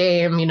the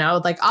game, you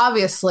know, like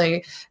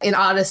obviously in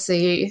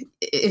Odyssey,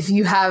 if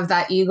you have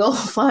that eagle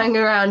flying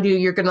around you,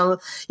 you're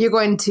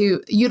going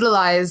to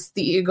utilize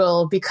the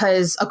eagle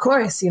because, of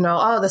course, you know,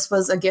 oh, this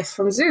was a gift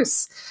from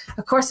Zeus.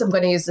 Of course, I'm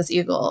going to use this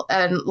eagle.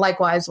 And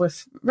likewise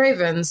with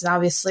ravens,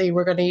 obviously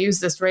we're going to use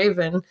this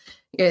raven.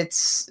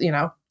 It's, you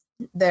know,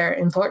 they're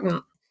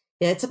important.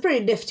 Yeah, it's a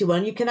pretty nifty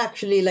one. You can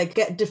actually like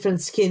get different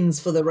skins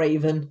for the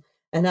raven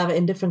and have it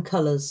in different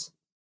colours.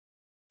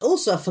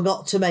 Also, I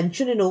forgot to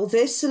mention in all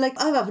this, like,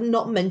 I have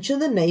not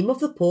mentioned the name of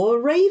the poor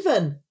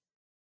raven.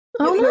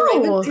 Oh,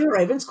 no. Your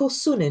raven's called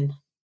Sunin.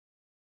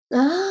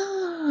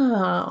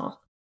 Oh,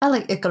 I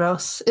like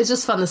Icarus. It's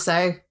just fun to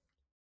say.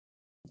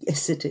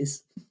 Yes, it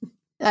is.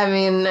 I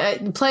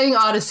mean, playing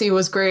Odyssey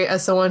was great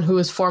as someone who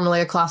was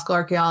formerly a classical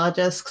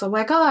archaeologist, because I'm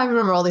like, oh, I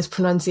remember all these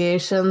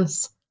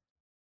pronunciations.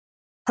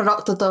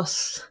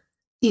 Herodotus,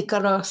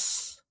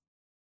 Icarus.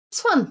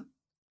 It's fun.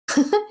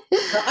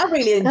 I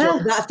really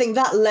enjoyed that. I think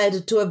that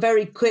led to a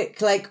very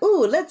quick, like,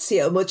 oh, let's see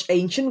how much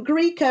ancient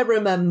Greek I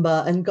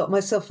remember, and got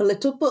myself a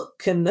little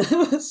book and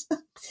was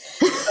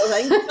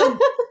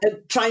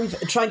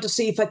trying to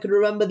see if I could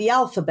remember the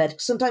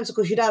alphabet. Sometimes, of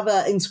course, you'd have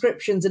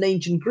inscriptions in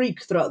ancient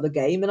Greek throughout the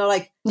game, and I'm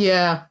like,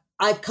 yeah,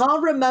 I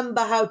can't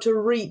remember how to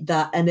read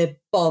that, and it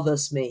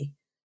bothers me.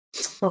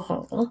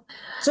 Oh.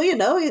 So, you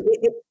know,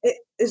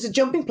 it's a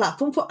jumping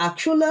platform for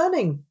actual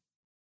learning.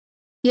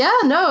 Yeah,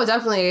 no,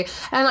 definitely.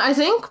 And I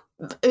think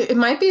it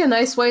might be a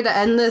nice way to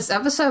end this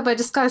episode by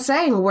just kind of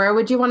saying, where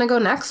would you want to go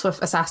next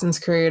with Assassin's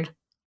Creed?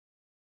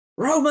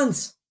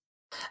 Romans!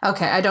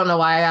 Okay, I don't know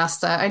why I asked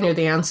that. I knew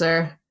the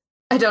answer.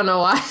 I don't know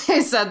why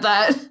I said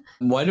that.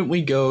 Why don't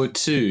we go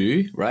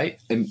to, right,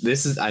 and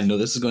I know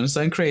this is going to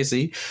sound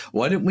crazy,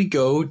 why don't we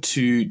go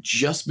to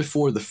just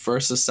before the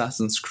first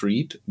Assassin's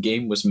Creed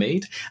game was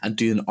made and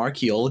do an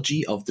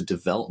archaeology of the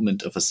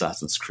development of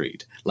Assassin's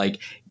Creed? Like,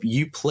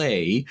 you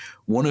play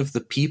one of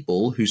the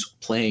people who's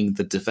playing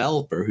the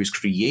developer who's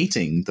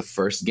creating the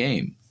first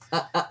game.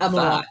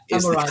 That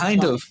is the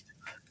kind of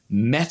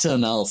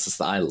meta-analysis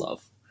that I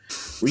love.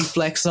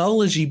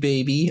 Reflexology,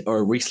 baby,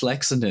 or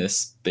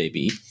reflexiness,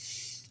 baby.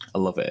 I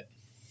love it.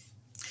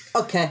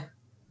 Okay.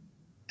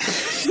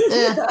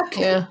 Yeah,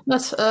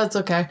 that's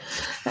okay.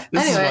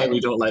 This is why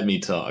we don't let me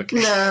talk.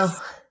 No,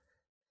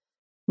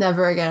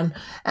 never again.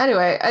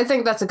 Anyway, I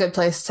think that's a good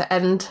place to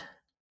end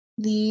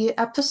the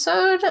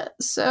episode.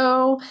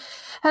 So,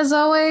 as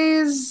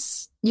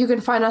always, you can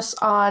find us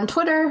on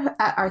Twitter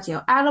at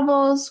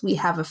ArchaeoAnimals. We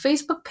have a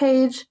Facebook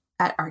page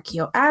at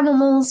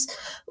ArchaeoAnimals.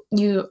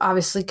 You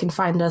obviously can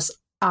find us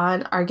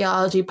on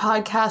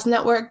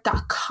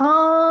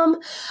archaeologypodcastnetwork.com.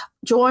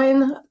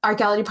 Join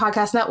Archaeology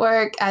Podcast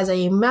Network as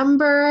a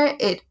member.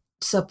 It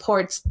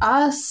supports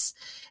us.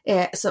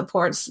 It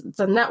supports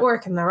the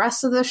network and the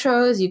rest of the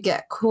shows. You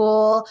get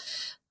cool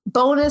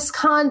bonus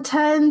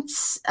content.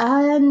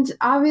 And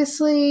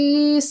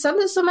obviously,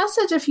 send us a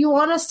message if you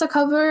want us to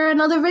cover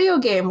another video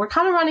game. We're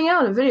kind of running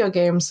out of video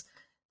games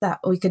that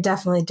we could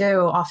definitely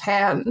do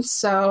offhand.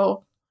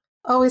 So,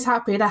 always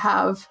happy to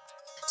have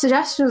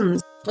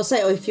suggestions. I'll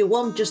say, if you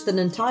want just an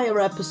entire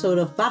episode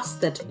of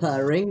Bastet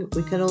purring,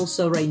 we can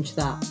also arrange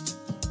that.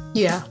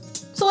 Yeah.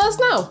 So let us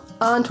know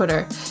on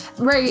Twitter.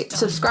 Rate,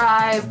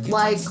 subscribe,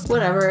 like,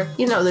 whatever.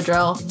 You know the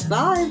drill.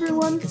 Bye,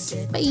 everyone.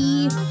 Bye.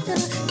 Leave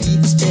us,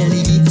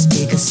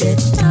 take a sit.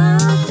 Ain't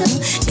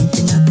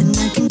there nothing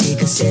I can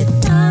take a sit.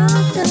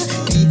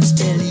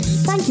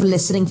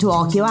 listening to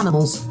Archeo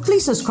Animals.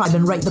 Please subscribe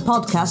and rate the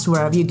podcast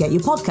wherever you get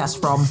your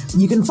podcast from.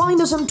 You can find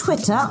us on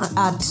Twitter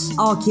at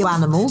Archeo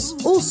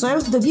Animals.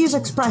 Also, the views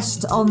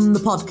expressed on the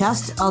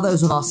podcast are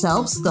those of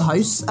ourselves, the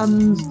hosts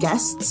and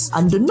guests,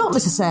 and do not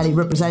necessarily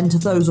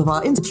represent those of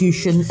our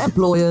institution,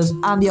 employers,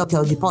 and the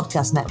Archaeology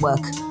Podcast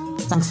Network.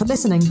 Thanks for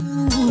listening.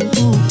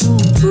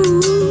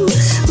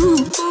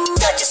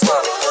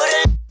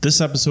 This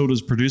episode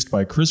was produced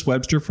by Chris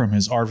Webster from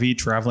his RV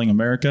Traveling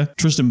America,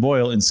 Tristan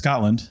Boyle in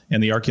Scotland,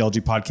 and the Archaeology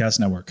Podcast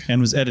Network,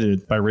 and was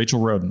edited by Rachel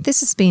Roden.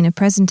 This has been a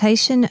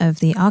presentation of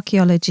the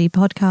Archaeology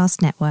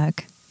Podcast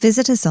Network.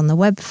 Visit us on the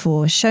web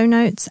for show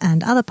notes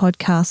and other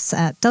podcasts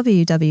at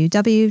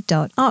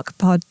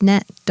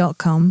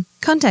www.archpodnet.com.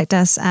 Contact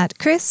us at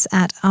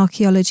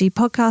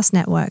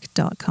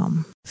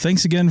chris@archaeologypodcastnetwork.com.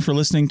 Thanks again for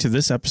listening to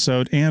this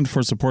episode and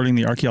for supporting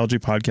the Archaeology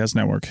Podcast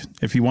Network.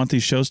 If you want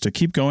these shows to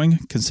keep going,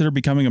 consider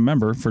becoming a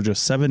member for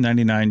just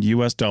 $7.99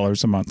 US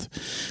a month.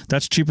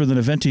 That's cheaper than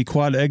a venti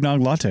quad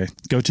eggnog latte.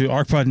 Go to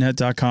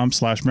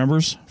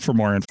archpodnet.com/members for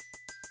more info.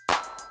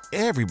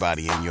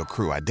 Everybody in your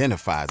crew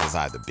identifies as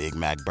either Big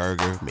Mac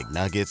Burger,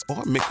 McNuggets,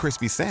 or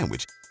McCrispy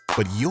Sandwich.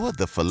 But you're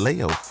the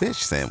Filet-O-Fish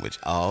Sandwich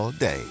all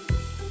day.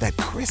 That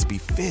crispy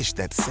fish,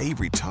 that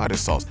savory tartar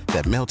sauce,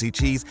 that melty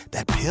cheese,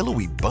 that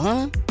pillowy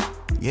bun.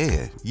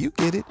 Yeah, you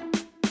get it.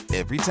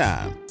 Every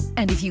time.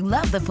 And if you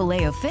love the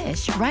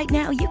Filet-O-Fish, right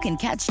now you can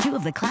catch two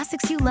of the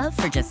classics you love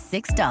for just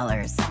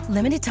 $6.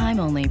 Limited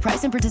time only.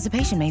 Price and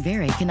participation may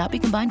vary. Cannot be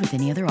combined with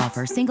any other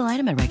offer. Single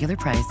item at regular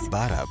price.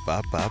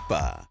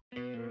 Ba-da-ba-ba-ba.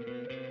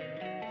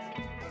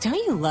 Don't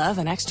you love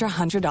an extra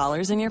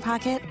 $100 in your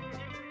pocket?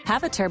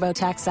 Have a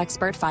TurboTax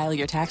expert file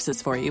your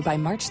taxes for you by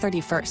March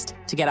 31st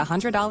to get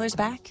 $100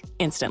 back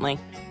instantly.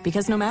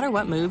 Because no matter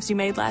what moves you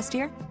made last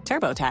year,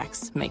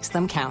 TurboTax makes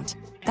them count.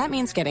 That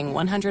means getting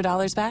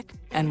 $100 back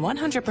and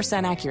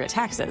 100% accurate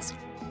taxes,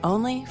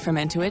 only from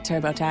Intuit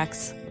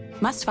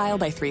TurboTax. Must file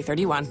by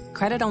 3/31.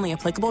 Credit only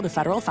applicable to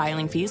federal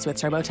filing fees with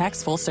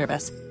TurboTax full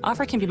service.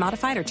 Offer can be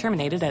modified or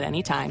terminated at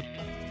any time.